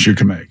statement as you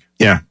can make.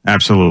 Yeah,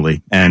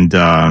 absolutely. And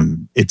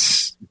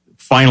it's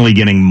finally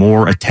getting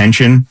more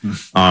attention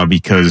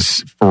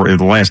because for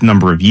the last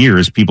number of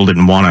years, people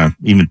didn't want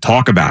to even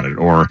talk about it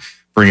or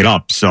bring it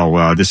up.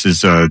 So this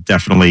is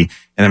definitely,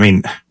 and I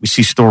mean, we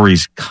see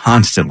stories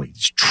constantly,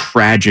 just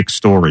tragic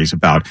stories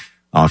about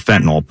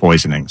fentanyl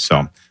poisoning.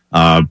 So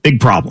big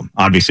problem,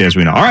 obviously, as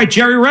we know. All right,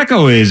 Jerry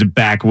Recco is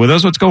back with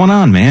us. What's going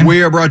on, man?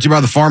 We are brought to you by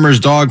the Farmer's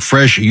Dog,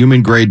 fresh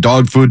human-grade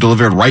dog food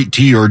delivered right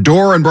to your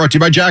door, and brought to you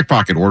by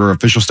Jackpocket. Order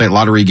official state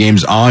lottery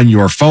games on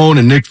your phone.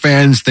 And Knicks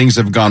fans, things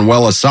have gone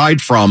well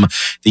aside from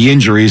the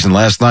injuries. And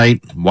last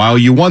night, while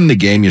you won the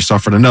game, you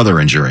suffered another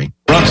injury.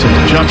 Brunson,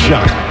 jump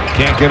shot.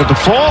 Can't get it to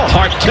fall.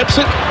 Hart tips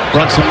it.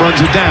 Brunson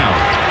runs it down.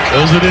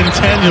 Those are the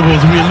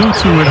intangibles we allude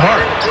to with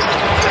Hart.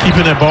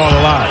 Keeping that ball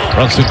alive.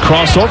 Brunson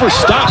crossover,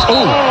 stops.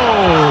 Oh,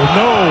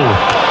 no.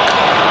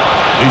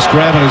 He's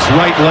grabbing his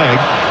right leg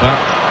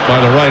by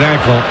the right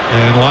ankle,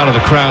 and a lot of the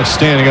crowd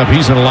standing up.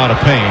 He's in a lot of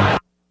pain.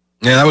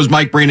 Yeah, that was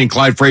Mike Breen and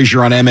Clyde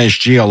Frazier on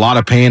MSG. A lot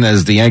of pain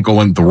as the ankle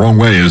went the wrong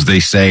way, as they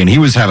say. And he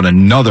was having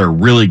another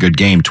really good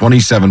game,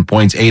 27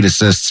 points, 8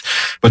 assists,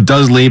 but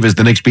does leave as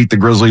the Knicks beat the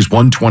Grizzlies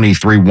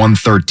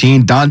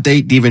 123-113.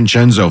 Dante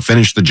DiVincenzo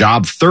finished the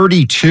job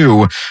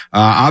 32.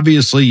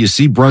 Obviously, you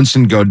see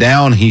Brunson go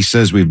down. He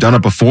says, we've done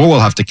it before.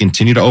 We'll have to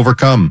continue to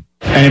overcome.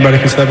 Anybody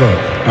can step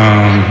up.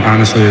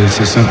 Honestly, it's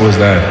as simple as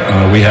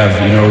that. We have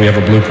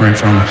a blueprint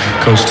from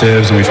Coach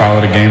Tibbs, and we follow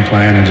the game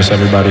plan, and just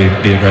everybody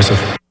be aggressive.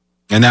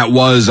 And that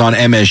was on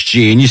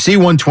MSG. And you see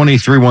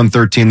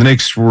 123-113. The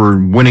Knicks were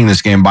winning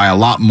this game by a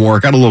lot more.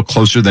 Got a little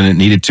closer than it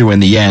needed to in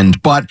the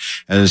end. But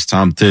as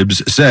Tom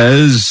Tibbs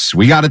says,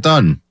 we got it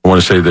done. I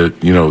want to say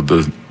that,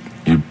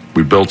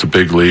 we built a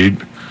big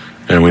lead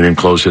and we didn't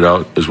close it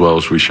out as well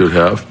as we should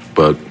have.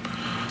 But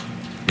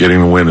getting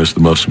the win is the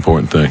most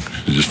important thing.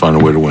 You just find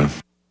a way to win.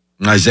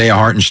 Isaiah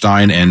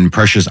Hartenstein and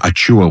Precious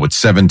Achiuwa with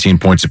 17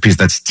 points apiece.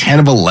 That's 10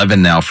 of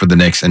 11 now for the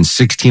Knicks and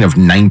 16 of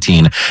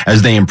 19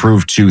 as they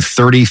improve to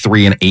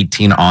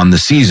 33-18 on the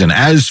season.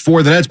 As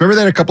for the Nets, remember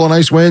they had a couple of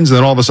nice wins and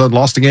then all of a sudden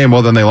lost a game?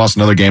 Well, then they lost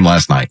another game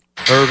last night.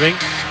 Irving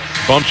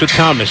bumps with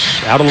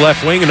Thomas. Out of the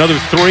left wing, another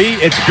three.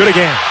 It's good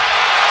again.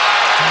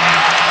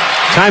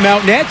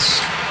 Timeout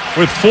Nets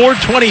with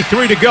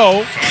 4:23 to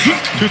go.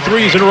 2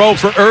 threes in a row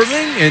for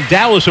Irving, and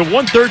Dallas a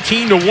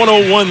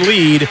 113-101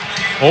 lead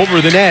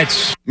over the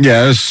Nets.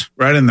 Yes.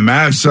 Right, and the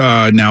Mavs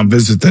now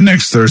visit the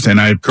Knicks Thursday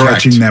night,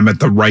 catching them at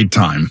the right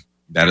time.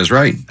 That is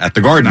right. At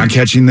the Garden. Not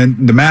catching the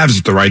Mavs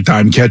at the right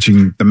time,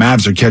 the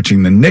Mavs are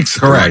catching the Knicks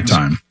at the right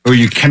time. Well,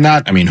 you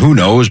cannot, who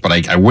knows, but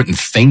I wouldn't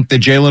think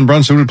that Jalen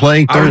Brunson would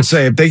play. I would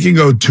say if they can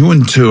go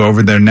 2-2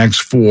 over their next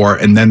 4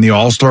 and then the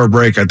All-Star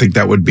break, I think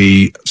that would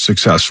be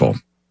successful.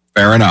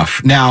 Fair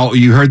enough. Now,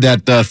 you heard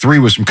that 3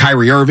 was from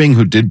Kyrie Irving,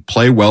 who did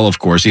play well, of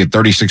course. He had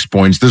 36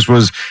 points. This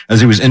was as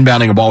he was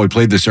inbounding a ball. We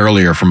played this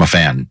earlier from a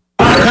fan.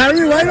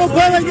 Kyrie, why don't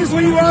play like this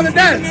when you were on the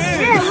bench?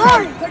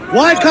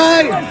 Why,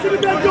 Kai?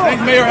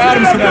 Thank Mayor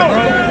Adams for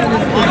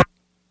that, bro.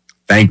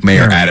 Thank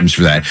Mayor Adams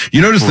for that.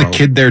 You notice the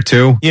kid there,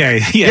 too? Yeah,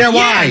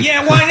 why?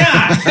 Yeah, why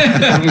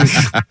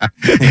not?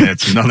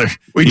 It's another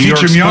we New teach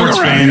York him younger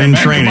sports fan in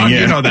training. On,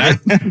 yeah. You know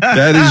that.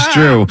 That is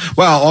true.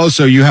 Well,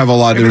 also, you have a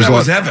lot. Maybe that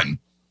was Evan.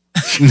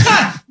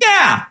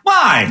 Yeah,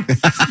 why?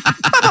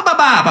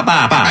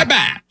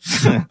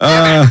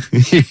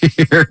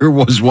 Here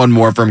was one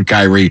more from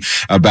Kyrie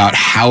about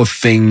how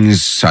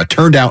things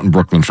turned out in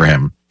Brooklyn for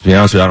him. To be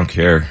honest with you, I don't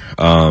care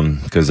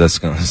because that's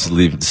going to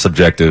leave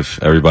subjective.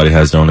 Everybody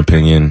has their own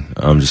opinion.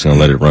 I'm just going to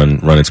let it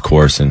run its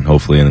course, and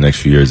hopefully in the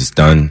next few years it's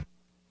done.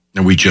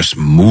 And we just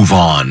move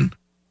on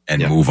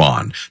and move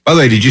on. By the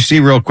way, did you see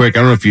real quick,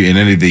 I don't know if you, in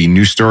any of the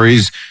news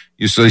stories,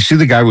 you see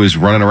the guy who was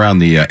running around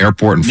the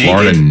airport in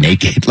Florida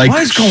naked. Like,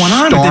 what is going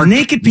on with the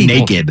naked people?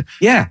 Naked.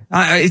 Yeah.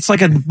 It's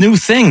like a new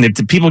thing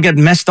that people get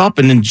messed up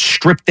and then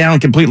stripped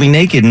down completely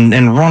naked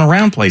and run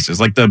around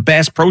places. Like the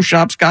Bass Pro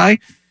Shops guy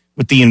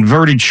with the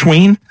inverted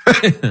schween.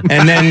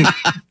 And then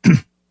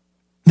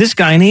this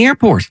guy in the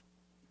airport.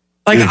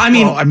 Like, yeah,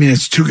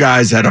 it's 2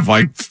 guys out of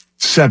like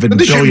 7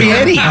 billion. Shouldn't be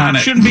any.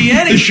 Shouldn't be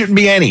any. There shouldn't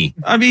be any.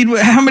 How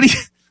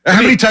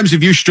many times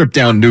have you stripped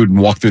down nude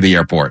and walked through the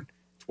airport?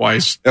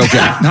 Twice.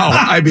 Okay. No,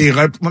 let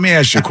me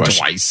ask you a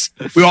question. Twice.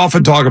 We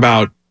often talk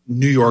about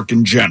New York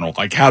in general,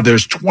 like how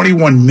there's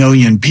 21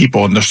 million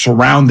people in the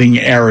surrounding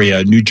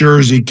area, New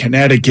Jersey,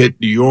 Connecticut,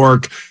 New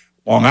York,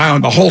 Long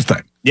Island, the whole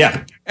thing.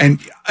 Yeah. And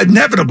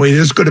inevitably,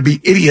 there's going to be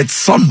idiots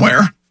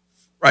somewhere,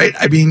 right?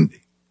 I mean,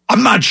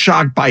 I'm not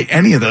shocked by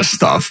any of this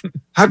stuff.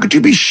 How could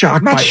you be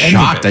shocked by any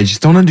of it? I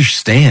just don't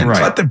understand. Right.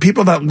 But the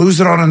people that lose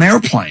it on an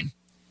airplane.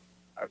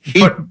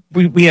 But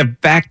we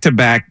have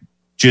back-to-back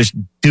just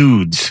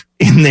dudes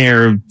in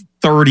their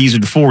 30s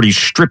and 40s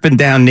stripping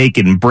down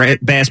naked in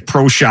Bass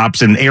Pro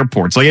Shops and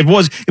airports. Like it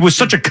was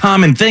such a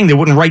common thing they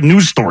wouldn't write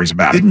news stories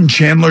about it. Didn't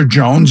Chandler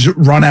Jones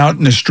run out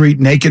in the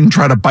street naked and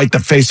try to bite the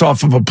face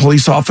off of a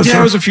police officer? Yeah,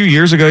 it was a few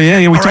years ago.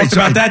 Yeah, we talked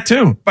about that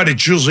too. But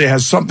it usually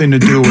has something to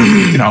do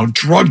with,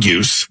 drug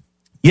use.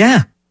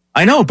 Yeah,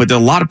 I know, but a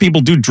lot of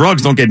people do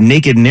drugs, don't get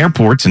naked in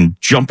airports and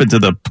jump into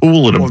the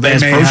pool at a Bass Pro Shop.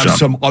 They may have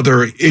some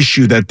other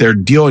issue that they're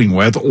dealing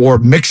with, or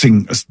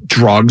mixing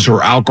drugs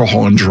or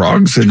alcohol and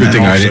drugs. And good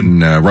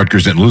thing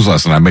Rutgers didn't lose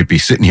last night. I might be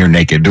sitting here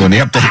naked doing the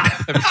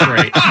update. That's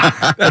great.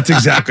 That's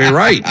exactly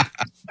right.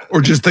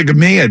 Or just think of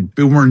me at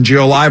Boomer and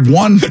Geo Live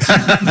 1.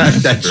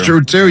 That's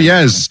true too,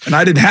 yes. And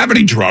I didn't have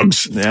any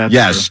drugs.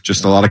 Yes,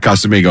 just a lot of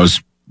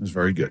Casamigos. It was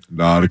very good. A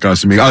lot of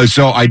Casamigos.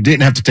 So I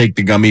didn't have to take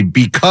the gummy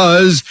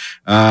because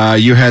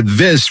you had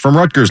this from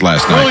Rutgers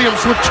last night.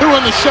 Williams with 2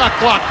 on the shot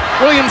clock.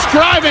 Williams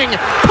driving,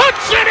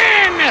 puts it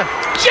in!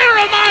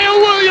 Jeremiah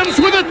Williams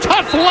with a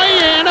tough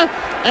lay-in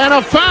and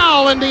a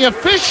foul, and the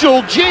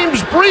official,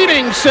 James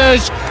Breeding,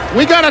 says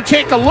we got to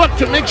take a look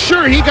to make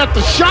sure he got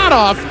the shot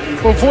off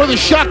before the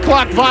shot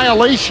clock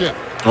violation.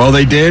 Well,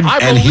 they did.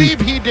 I believe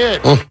he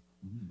did.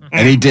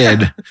 And he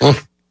did.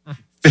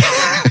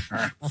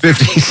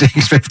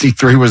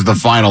 56-53 was the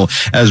final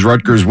as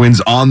Rutgers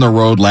wins on the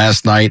road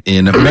last night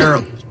in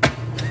Maryland.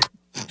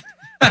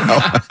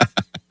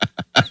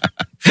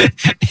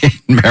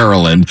 In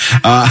Maryland.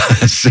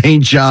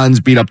 St. John's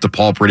beat up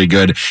DePaul pretty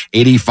good.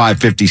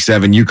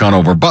 85-57. UConn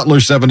over Butler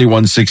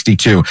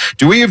 71-62.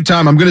 Do we have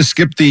time? I'm going to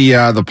skip the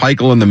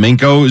Pikel and the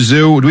Minko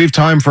Zoo. Do we have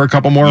time for a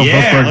couple more?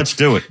 Yeah, let's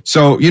do it.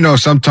 So,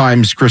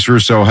 sometimes Chris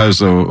Russo has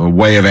a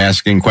way of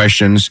asking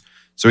questions.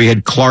 So he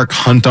had Clark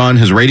Hunt on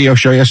his radio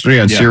show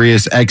yesterday on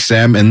Sirius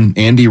XM, and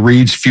Andy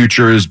Reid's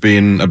future has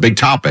been a big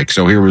topic.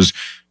 So here was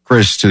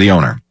Chris to the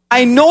owner.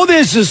 I know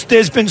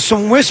there's been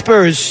some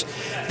whispers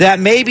that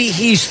maybe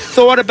he's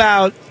thought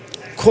about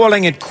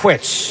calling it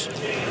quits.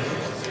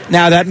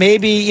 Now that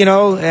maybe,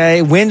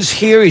 Wynn's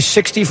here, he's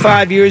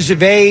 65 years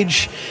of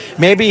age.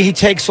 Maybe he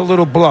takes a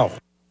little blow.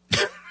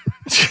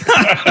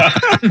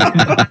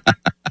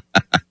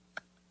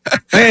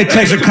 It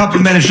takes a couple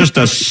of minutes just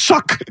to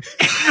suck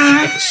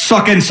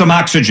in some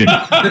oxygen. You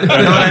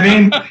know what I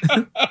mean?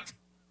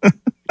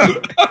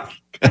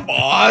 Come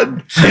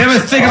on. You ever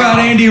think about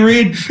Andy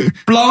Reid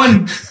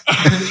blowing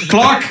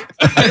Clark?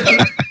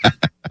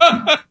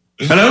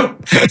 Hello?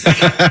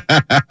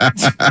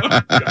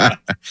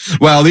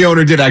 Well, the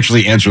owner did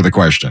actually answer the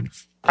question.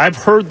 I've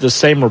heard the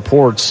same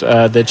reports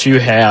that you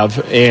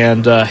have,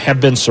 and have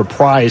been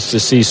surprised to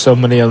see so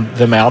many of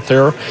them out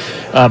there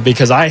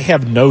because I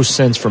have no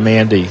sense from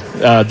Andy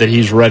that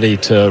he's ready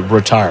to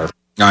retire.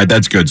 All right,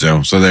 that's good,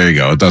 Zoe. So there you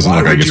go. It doesn't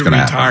look like it's going to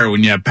happen. Retire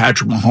when you have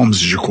Patrick Mahomes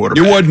as your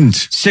quarterback? You wouldn't.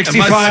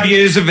 65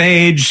 years of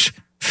age,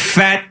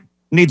 fat,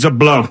 needs a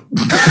blow.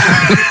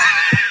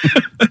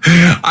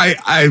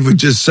 I would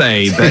just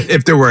say that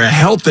if there were a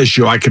health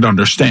issue, I could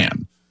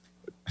understand.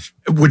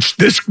 Which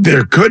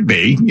there could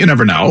be. You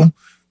never know.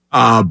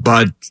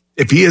 But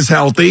if he is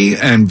healthy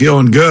and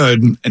feeling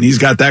good and he's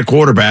got that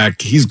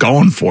quarterback, he's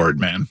going for it,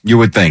 man. You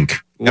would think.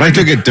 And I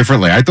took it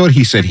differently. I thought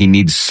he said he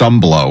needs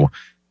some blow,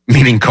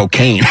 meaning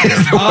cocaine.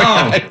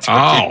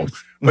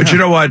 But you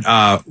know what?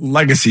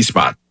 Legacy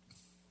spot.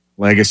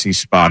 Legacy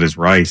spot is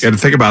right. You got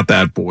to think about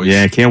that, boys.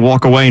 Yeah, can't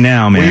walk away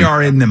now, man. We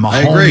are in the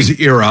Mahomes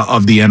era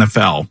of the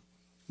NFL.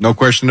 No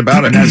question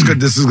about it. And that's good.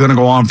 This is going to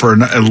go on for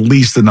at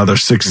least another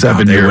 6-7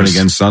 years. They win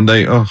against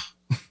Sunday. Oh.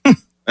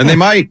 And they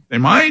might. They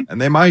might.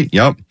 And they might.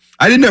 Yep.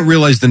 I did not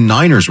realize the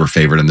Niners were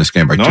favored in this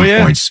game by 2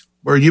 points.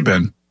 Where have you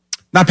been?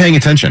 Not paying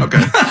attention.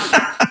 Okay.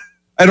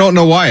 I don't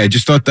know why. I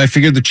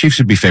figured the Chiefs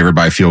would be favored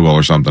by a field goal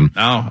or something.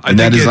 No. And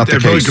that is not the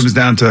case. It really comes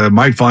down to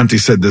Mike Fonte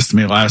said this to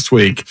me last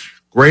week.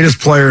 Greatest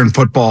player in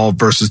football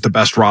versus the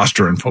best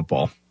roster in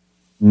football.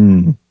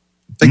 Think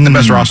the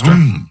best roster.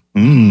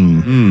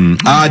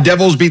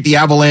 Devils beat the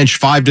Avalanche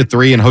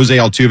 5-3, and Jose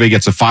Altuve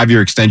gets a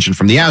 5-year extension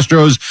from the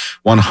Astros,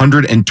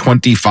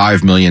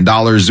 $125 million.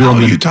 Are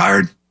you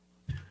tired?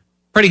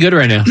 Pretty good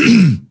right now.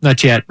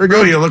 Not yet.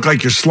 Rigo, you look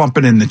like you're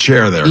slumping in the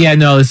chair there. Yeah,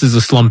 no, this is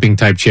a slumping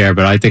type chair,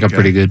 but I think I'm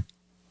pretty good.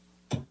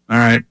 All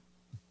right.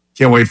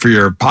 Can't wait for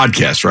your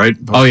podcast, right?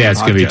 Oh, yeah,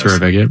 it's going to be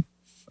terrific. Yeah.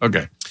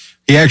 Okay.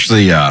 He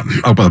actually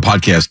opened the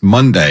podcast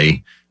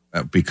Monday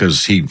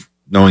because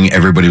knowing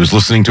everybody was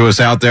listening to us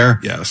out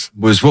there. Yes.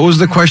 What was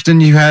the question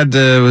you had?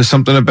 Was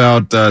something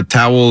about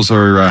towels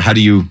or how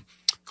do you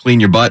clean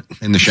your butt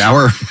in the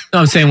shower? No,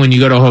 I'm saying when you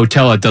go to a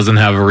hotel, it doesn't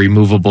have a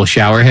removable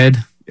shower head.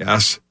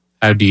 Yes.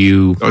 How do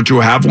you? Don't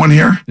you have one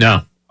here?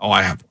 No. Oh,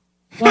 I have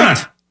one.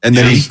 What? And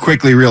then he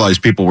quickly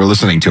realized people were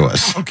listening to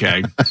us.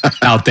 Okay.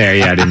 Out there,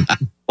 yeah, I didn't.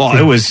 Well,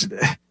 it was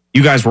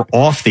you guys were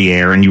off the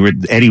air and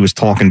Eddie was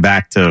talking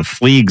back to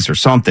Fleegs or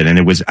something, and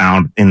it was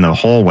out in the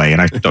hallway,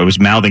 and I was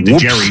mouthing to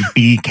Jerry,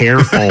 "Be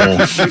careful,"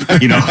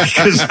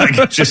 because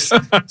like just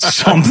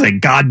something.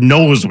 God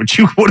knows what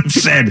you would have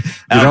said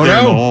out there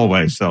in the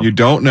hallway. So you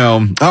don't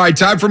know. All right,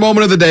 time for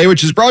Moment of the Day,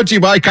 which is brought to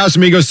you by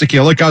Casamigos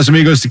Tequila.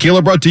 Casamigos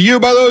Tequila brought to you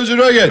by those who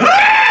drink it.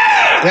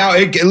 Now,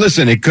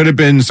 listen, it could have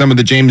been some of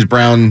the James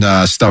Brown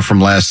stuff from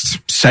last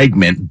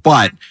segment,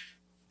 but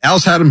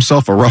Al's had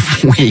himself a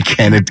rough week,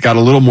 and it got a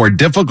little more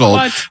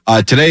difficult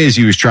today as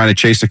he was trying to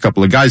chase a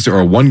couple of guys,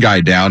 or one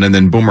guy down, and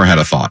then Boomer had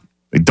a thought.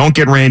 Don't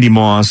get Randy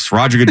Moss.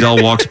 Roger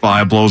Goodell walks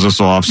by, blows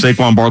us off.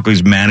 SAQUON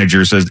Barkley's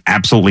manager says,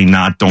 absolutely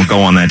not. Don't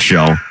go on that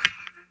show.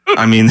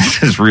 I mean,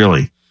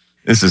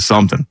 this is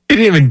something. He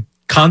didn't even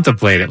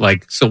contemplate it.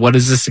 Like, so what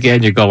is this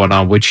again? You're going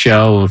on which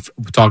show?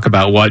 Talk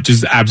about what?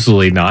 Just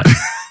absolutely not.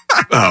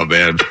 Oh,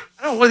 man.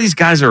 I don't know what these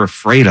guys are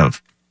afraid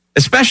of,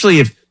 especially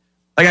if,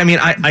 like, I mean,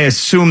 I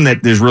assume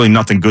that there's really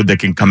nothing good that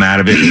can come out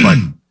of it,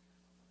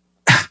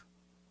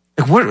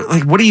 but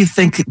what do you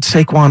think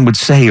Saquon would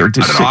say? Or I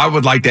don't know. I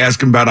would like to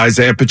ask him about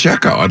Isaiah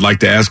Pacheco. I'd like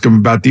to ask him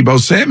about Deebo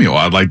Samuel.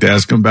 I'd like to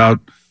ask him about,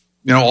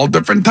 all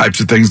different types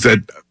of things that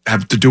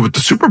have to do with the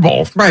Super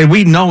Bowl. Right.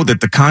 We know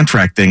that the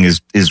contract thing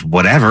is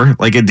whatever.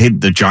 Like,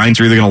 the Giants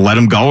are either going to let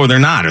him go or they're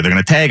not, or they're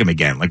going to tag him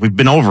again. Like, we've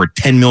been over it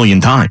 10 million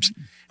times.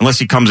 Unless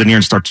he comes in here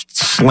and starts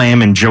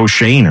slamming Joe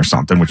Shane or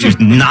something, which he's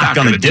not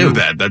going to do.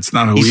 That. That's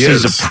not who he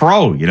is. He's a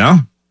pro,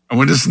 And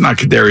when this is not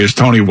KADARIUS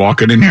Toney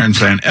walking in here and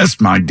saying,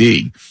 "S my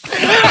D."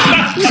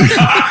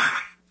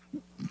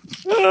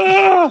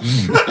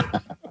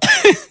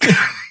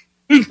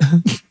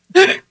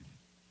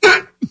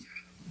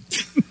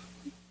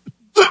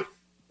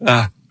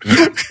 I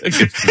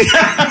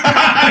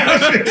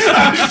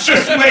was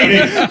just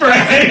waiting for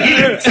Eddie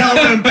to tell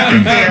them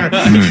back there.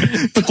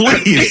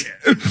 Please.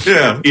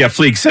 Yeah,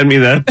 Fleek, send me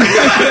that.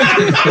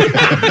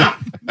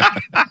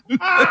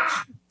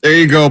 There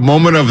you go.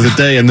 Moment of the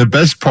day. And the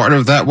best part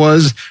of that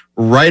was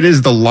right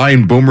as the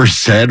line Boomer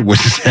said, which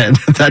said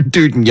that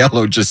dude in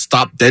yellow just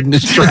stopped dead in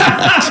his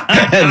tracks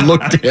and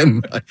looked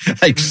in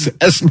like,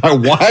 "S my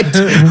what?"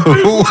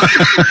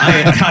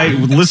 I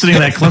listening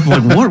to that clip,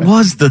 I'm like, what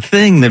was the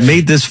thing that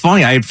made this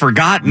funny? I had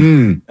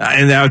forgotten.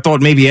 And I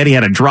thought maybe Eddie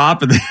had a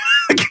drop. And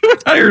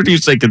I heard you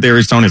say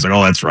KADARIUS Toney. I was like,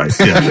 oh, that's right.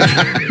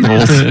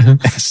 Yeah.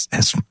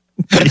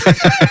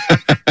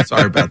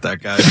 Sorry about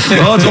that, guys.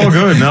 Well, it's all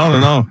good.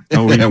 No,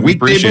 we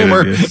appreciate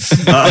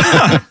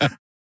it.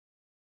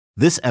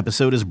 This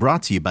episode is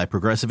brought to you by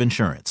Progressive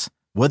Insurance.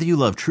 Whether you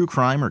love true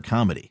crime or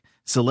comedy,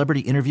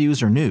 celebrity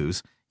interviews or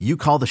news, you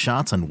call the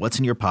shots on what's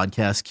in your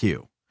podcast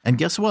queue. And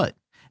guess what?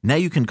 Now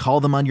you can call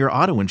them on your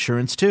auto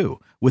insurance too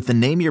with the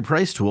Name Your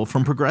Price tool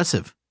from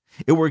Progressive.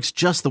 It works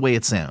just the way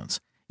it sounds.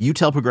 You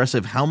tell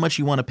Progressive how much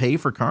you want to pay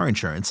for car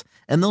insurance,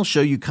 and they'll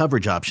show you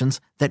coverage options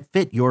that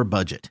fit your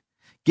budget.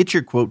 Get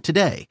your quote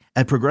today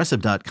at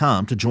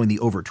Progressive.com to join the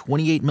over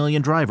 28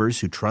 million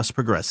drivers who trust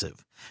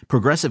Progressive.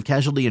 Progressive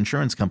Casualty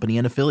Insurance Company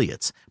and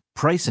Affiliates.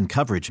 Price and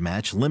coverage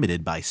match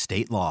limited by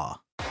state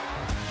law.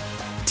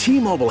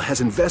 T-Mobile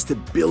has invested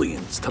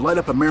billions to light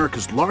up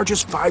America's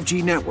largest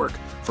 5G network,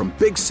 from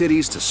big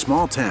cities to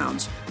small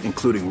towns,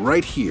 including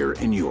right here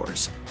in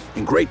yours.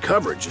 And great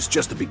coverage is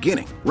just the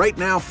beginning. Right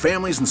now,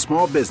 families and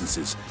small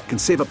businesses can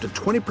save up to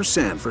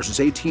 20% versus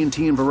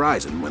AT&T and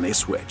Verizon when they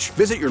switch.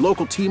 Visit your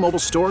local T-Mobile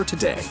store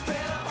today.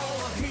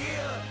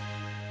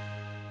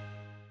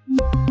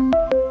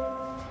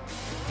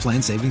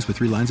 Plan savings with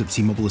 3 lines of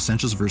T-Mobile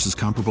Essentials versus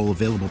comparable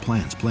available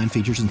plans. Plan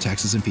features and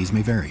taxes and fees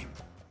may vary.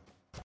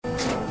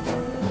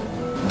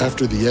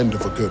 After the end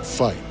of a good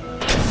fight,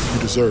 you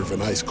deserve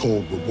an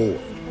ice-cold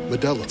reward.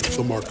 Modelo,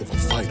 the mark of a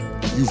fighter.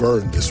 You've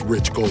earned this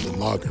rich golden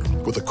lager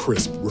with a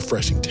crisp,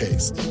 refreshing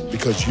taste.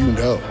 Because you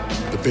know,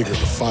 the bigger the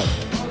fight,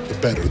 the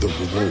better the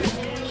reward.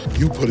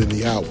 You put in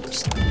the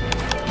hours,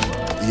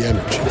 the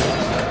energy,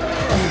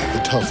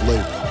 the tough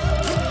labor.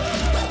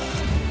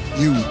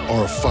 You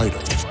are a fighter,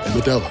 and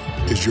Modelo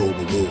is your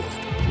reward.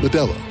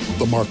 Modelo,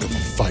 the mark of a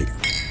fighter.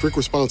 Drink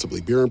responsibly.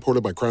 Beer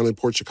imported by Crown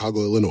Imports, Chicago,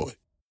 Illinois.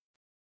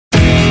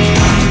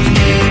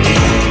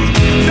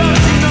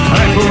 All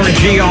right, Boomer and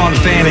G on the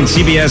Fan and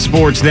CBS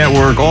Sports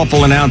Network.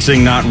 Awful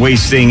announcing, not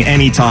wasting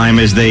any time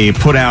as they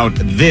put out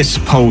this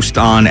post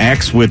on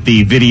X with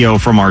the video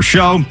from our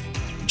show.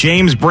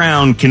 James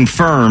Brown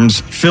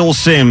confirms Phil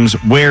Simms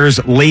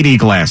wears lady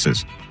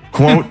glasses.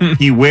 Quote,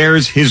 he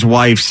wears his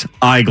wife's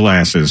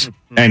eyeglasses,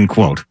 end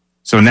quote.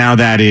 So now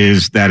that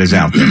is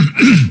out there.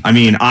 I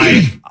mean,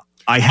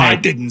 I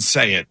didn't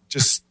say it,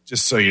 just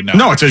so you know.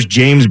 No, it says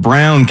James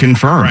Brown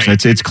confirms.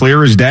 Right. It's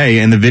clear as day,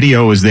 and the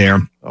video is there.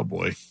 Oh,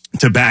 boy.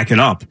 To back it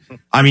up.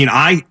 I mean,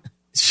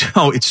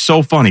 it's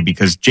so funny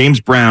because James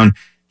Brown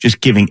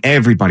just giving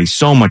everybody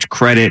so much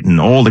credit and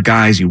all the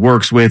guys he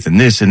works with and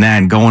this and that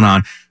and going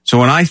on. So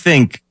when I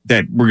think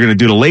that we're going to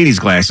do the ladies'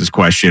 glasses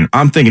question,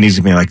 I'm thinking he's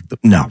going to be like,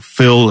 no,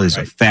 Phil is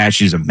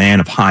he's a man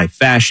of high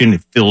fashion.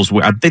 This is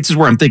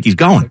where I'm thinking he's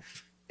going.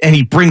 And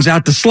he brings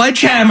out the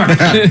sledgehammer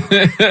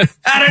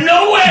out of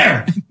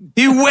nowhere.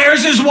 He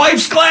wears his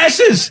wife's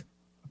glasses.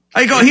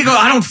 He goes,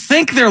 I don't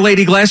think they're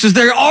lady glasses.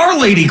 They are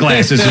lady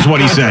glasses, is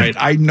what he said. Right.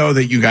 I know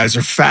that you guys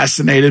are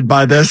fascinated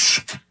by this.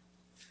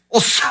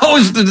 Well, so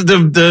is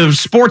the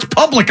sports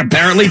public,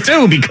 apparently,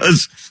 too,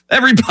 because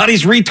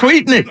everybody's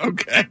retweeting it.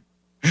 Okay.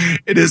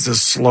 It is a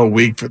slow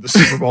week for the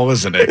Super Bowl,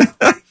 isn't it?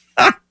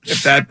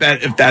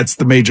 if that's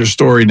the major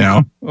story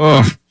now.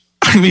 Oh,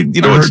 I mean,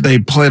 I heard they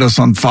played us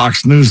on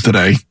Fox News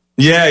today.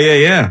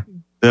 Yeah.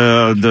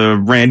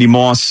 The Randy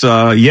Moss,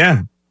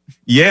 yeah,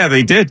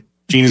 they did.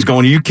 Gina's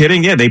going, are you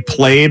kidding? Yeah, they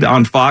played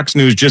on Fox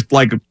News just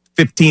like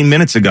 15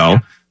 minutes ago,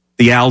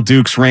 the Al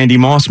Dukes Randy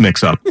Moss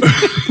mix-up.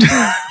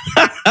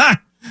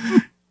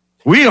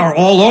 We are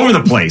all over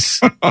the place.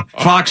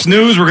 Fox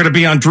News, we're going to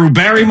be on Drew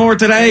Barrymore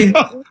today.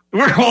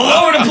 We're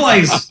all over the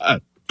place.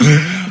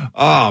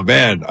 Oh,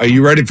 man. Are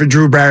you ready for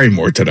Drew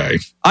Barrymore today?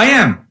 I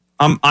am.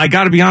 I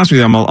got to be honest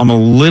with you. I'm a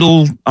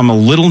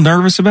little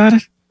nervous about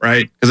it.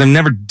 Right. Because I've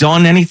never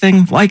done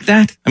anything like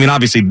that. I mean,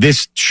 obviously,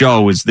 this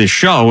show is this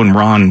show, and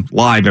we're on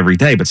live every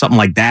day, but something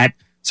like that,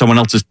 someone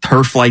else's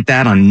turf like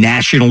that on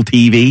national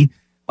TV,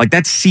 like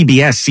that's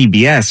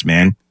CBS,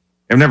 man.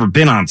 I've never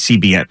been on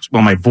CBS.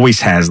 Well, my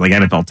voice has, like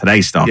NFL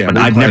Today stuff, but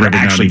I've never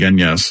actually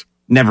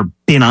never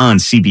been on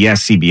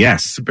CBS.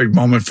 It's a big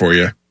moment for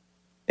you.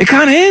 It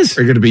kind of is.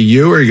 Are you going to be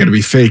you, or are you going to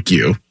be fake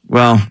you?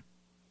 Well,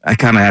 I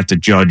kind of have to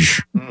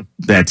judge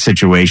that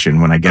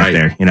situation when I get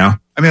there, you know?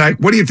 I mean,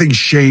 what do you think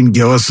Shane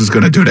Gillis is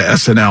going to do to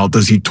SNL?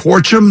 Does he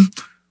torch him,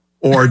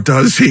 or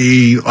does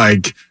he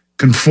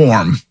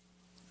conform?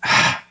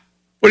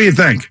 What do you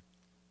think?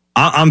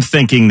 I'm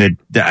thinking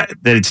that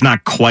it's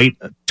not quite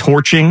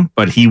torching,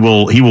 but he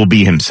will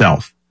be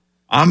himself.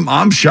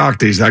 I'm shocked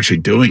that he's actually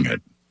doing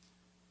it.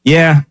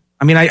 Yeah,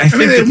 I mean, I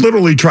think they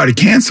literally tried to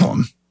cancel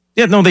him.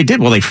 Yeah, no, they did.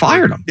 Well, they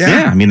fired him.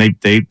 Yeah, I mean,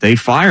 they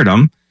fired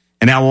him.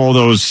 And now all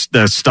the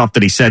stuff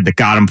that he said that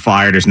got him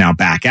fired is now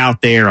back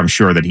out there. I'm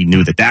sure that he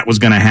knew that was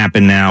going to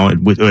happen now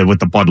with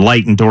the Bud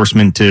Light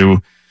endorsement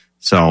too.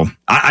 So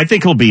I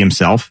think he'll be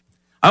himself.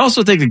 I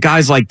also think that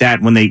guys like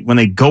that, when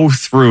they go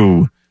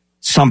through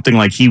something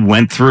like he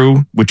went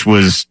through, which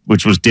was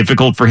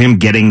difficult for him,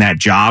 getting that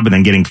job and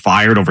then getting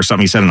fired over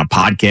something he said on a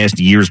podcast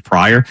years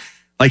prior,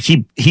 like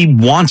he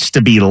wants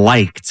to be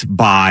liked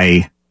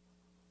by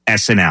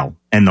SNL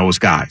and those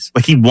guys.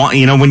 Like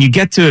when you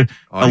get to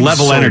a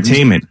level of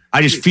entertainment,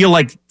 I just feel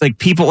like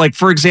people, like,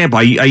 for example,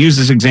 I use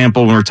this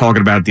example when we were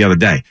talking about it the other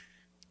day.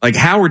 Like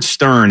Howard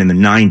Stern in the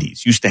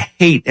 90s used to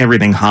hate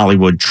everything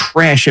Hollywood,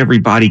 trash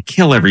everybody,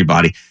 kill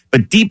everybody.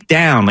 But deep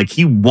down, like,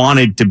 he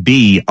wanted to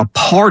be a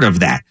part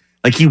of that.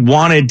 Like, he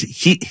wanted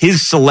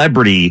his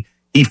celebrity,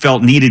 he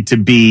felt, needed to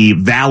be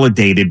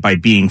validated by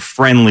being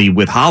friendly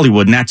with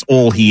Hollywood, and that's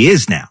all he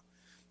is now.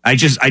 I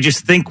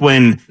just think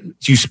when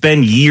you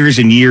spend years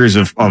and years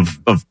of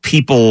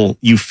people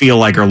you feel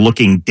like are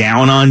looking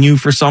down on you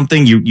for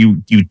something,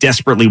 you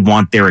desperately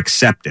want their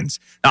acceptance.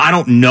 Now, I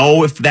don't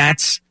know if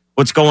that's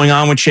what's going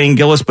on with Shane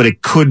Gillis, but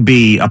it could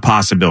be a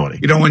possibility.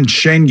 You know, when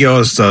Shane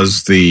Gillis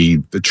does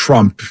the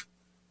Trump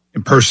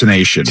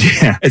impersonation,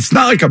 it's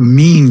not like a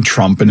mean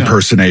Trump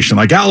impersonation.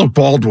 Like Alec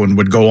Baldwin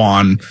would go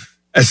on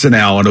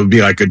SNL and it would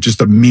be like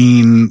just a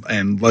mean,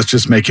 and let's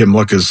just make him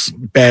look as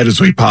bad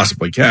as we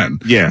possibly can.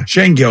 Yeah.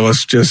 Shane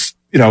Gillis just,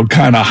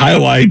 kind of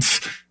highlights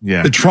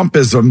the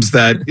Trumpisms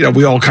that,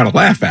 we all kind of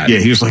laugh at. Yeah,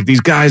 he was like,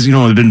 these guys,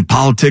 have been in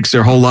politics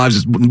their whole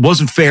lives. It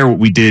wasn't fair what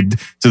we did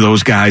to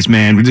those guys,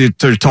 man.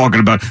 They're talking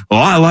about,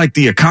 I like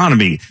the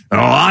economy.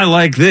 I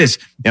like this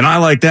and I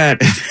like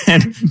that.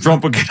 And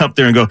Trump would get up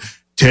there and go,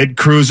 Ted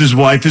Cruz's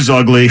wife is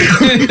ugly.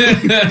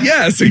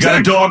 Yes, exactly. You got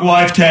a dog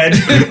wife, Ted.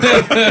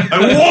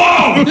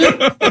 Whoa!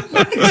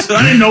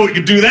 I didn't know we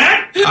could do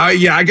that.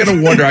 I got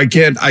to wonder.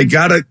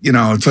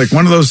 It's like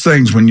one of those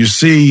things when you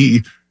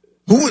see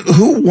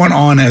who went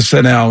on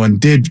SNL and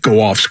did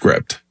go off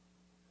script.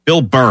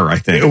 Bill Burr, I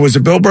think. It was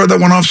Bill Burr that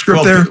went off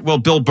script there? Well,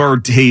 Bill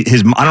Burr, I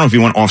don't know if he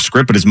went off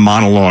script, but his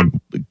monologue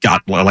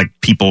got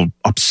people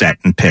upset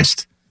and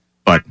pissed.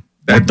 But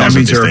that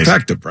means they're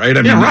effective, right?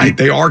 I mean, right.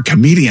 They are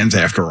comedians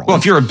after all. Well,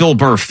 if you're a Bill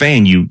Burr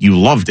fan, you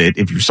loved it.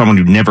 If you're someone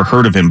who'd never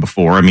heard of him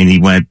before, I mean,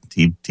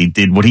 he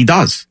did what he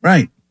does.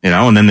 Right.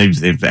 And then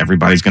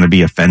everybody's going to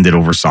be offended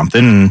over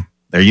something, and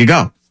there you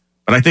go.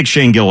 But I think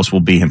Shane Gillis will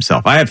be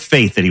himself. I have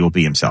faith that he will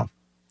be himself.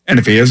 And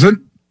if he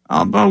isn't,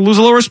 I'll lose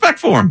a little respect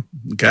for him.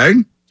 Okay.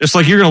 Just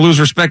like you're going to lose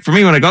respect for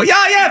me when I go,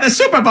 the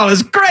Super Bowl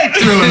is great,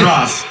 Drew and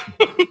Ross.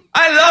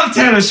 I love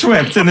Taylor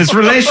Swift, and this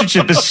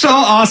relationship is so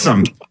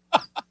awesome.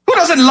 Who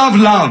doesn't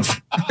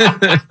love?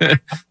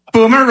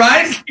 Boomer,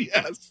 right?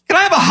 Yes. Can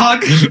I have a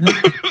hug?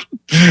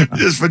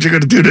 This is what you're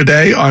going to do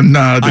today on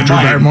the Drew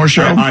Barrymore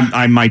show?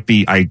 I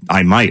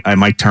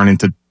might turn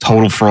into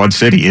total fraud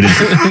city. It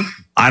is.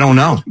 I don't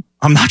know.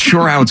 I'm not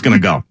sure how it's going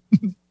to go.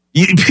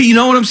 You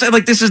know what I'm saying?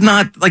 Like, this is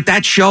not, like,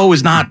 that show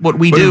is not what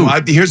we do.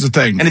 Here's the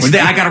thing. And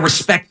I got to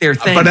respect their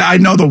thing. But I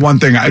know the one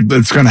thing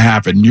that's going to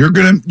happen. You're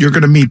going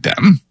to meet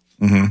them,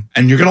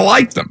 and you're going to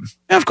like them.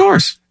 Yeah, of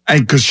course.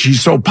 And because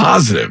she's so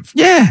positive.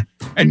 Yeah.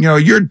 And,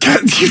 you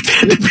tend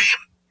to be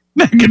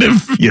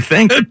negative. You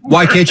think?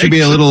 Why can't you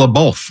be a little of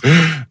both?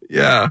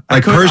 Yeah.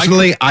 Like,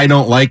 personally, I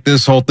don't like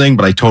this whole thing,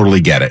 but I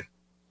totally get it.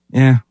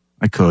 Yeah,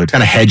 I could.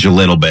 Kind of hedge a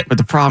little bit. But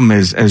the problem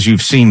is, as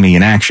you've seen me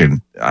in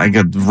action, I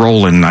get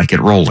rolling. I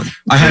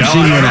have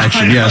seen you in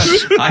action,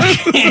 yes. I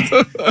can't.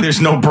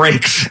 There's no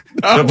breaks.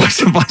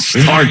 If I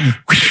start.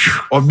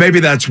 Or maybe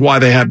that's why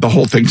they have the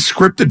whole thing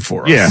scripted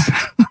for us. Yeah.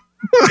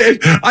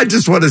 I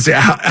just want to say,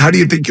 how do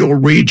you think you'll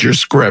read your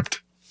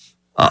script?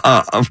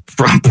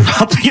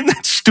 Probably in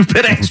that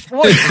stupid ass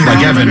voice.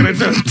 Like Evan.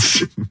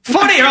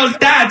 Funny, old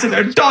dads and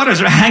their daughters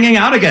are hanging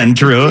out again,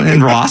 Drew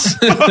and Ross.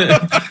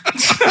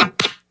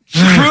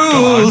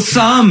 Cruel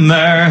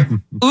summer.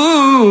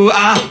 Ooh,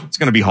 it's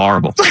going to be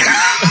horrible.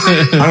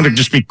 I'm going to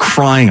just be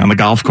crying on the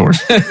golf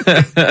course.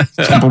 What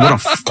a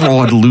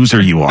fraud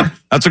loser you are.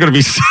 That's what I'm going to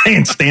be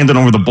saying, standing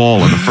over the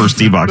ball in the first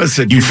tee box.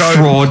 Listen, you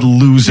fraud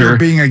loser. You're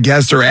being a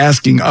guest or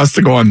asking us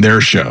to go on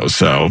their show,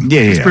 so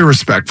let's be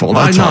respectful.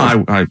 That's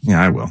all.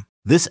 I will.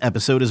 This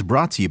episode is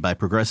brought to you by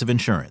Progressive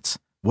Insurance.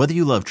 Whether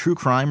you love true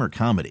crime or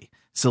comedy,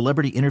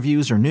 celebrity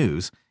interviews or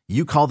news,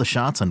 you call the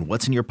shots on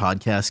what's in your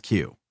podcast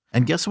queue.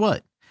 And guess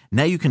what?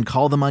 Now you can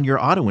call them on your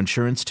auto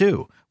insurance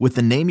too with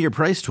the Name Your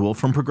Price tool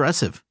from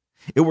Progressive.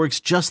 It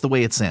works just the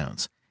way it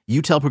sounds.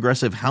 You tell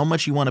Progressive how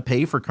much you want to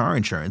pay for car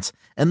insurance,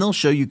 and they'll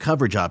show you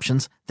coverage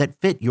options that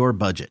fit your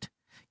budget.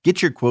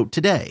 Get your quote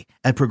today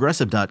at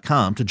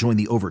Progressive.com to join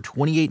the over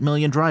 28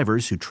 million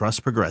drivers who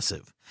trust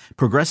Progressive.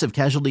 Progressive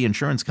Casualty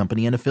Insurance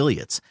Company and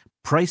Affiliates.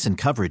 Price and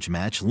coverage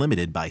match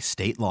limited by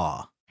state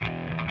law.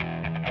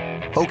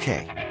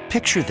 Okay,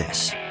 picture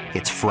this.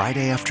 It's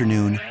Friday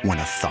afternoon when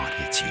a thought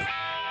hits you.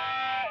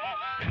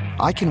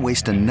 I can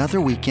waste another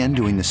weekend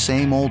doing the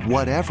same old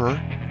whatever,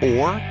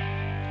 or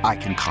I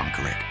can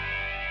conquer it.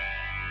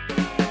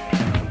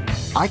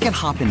 I can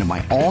hop into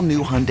my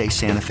all-new Hyundai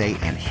Santa Fe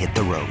and hit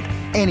the road.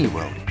 Any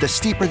road. The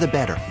steeper, the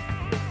better.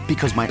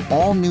 Because my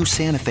all-new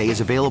Santa Fe is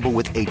available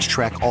with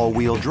H-Track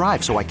all-wheel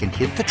drive, so I can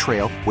hit the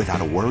trail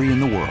without a worry in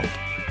the world.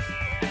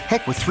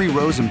 Heck, with 3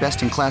 rows and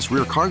best-in-class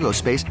rear cargo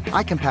space,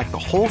 I can pack the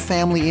whole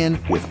family in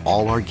with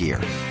all our gear.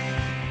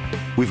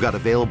 We've got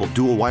available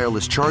dual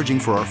wireless charging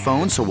for our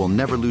phones, so we'll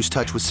never lose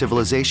touch with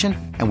civilization,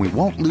 and we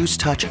won't lose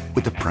touch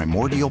with the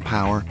primordial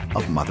power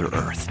of Mother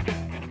Earth.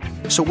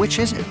 So which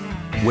is it?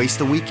 Waste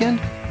the weekend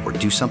or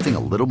do something a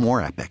little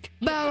more epic?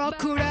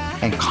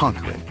 And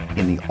conquer it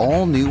in the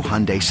all-new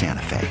Hyundai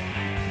Santa Fe.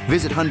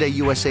 Visit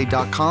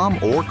HyundaiUSA.com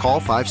or call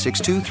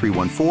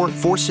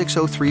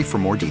 562-314-4603 for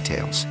more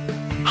details.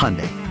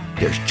 Hyundai,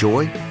 there's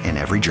joy in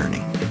every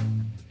journey.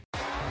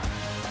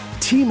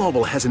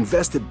 T-Mobile has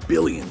invested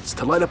billions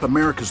to light up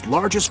America's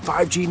largest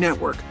 5G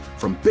network,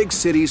 from big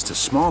cities to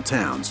small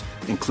towns,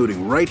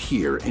 including right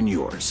here in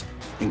yours.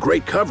 And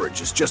great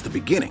coverage is just the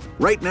beginning.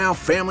 Right now,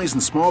 families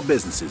and small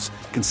businesses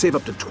can save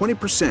up to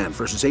 20%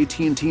 versus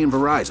AT&T and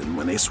Verizon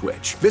when they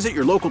switch. Visit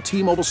your local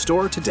T-Mobile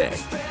store today.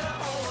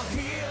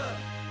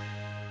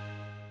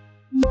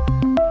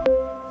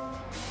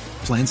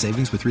 Plan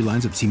savings with 3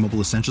 lines of T-Mobile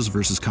Essentials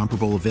versus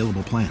comparable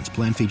available plans.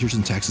 Plan features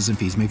and taxes and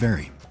fees may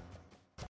vary.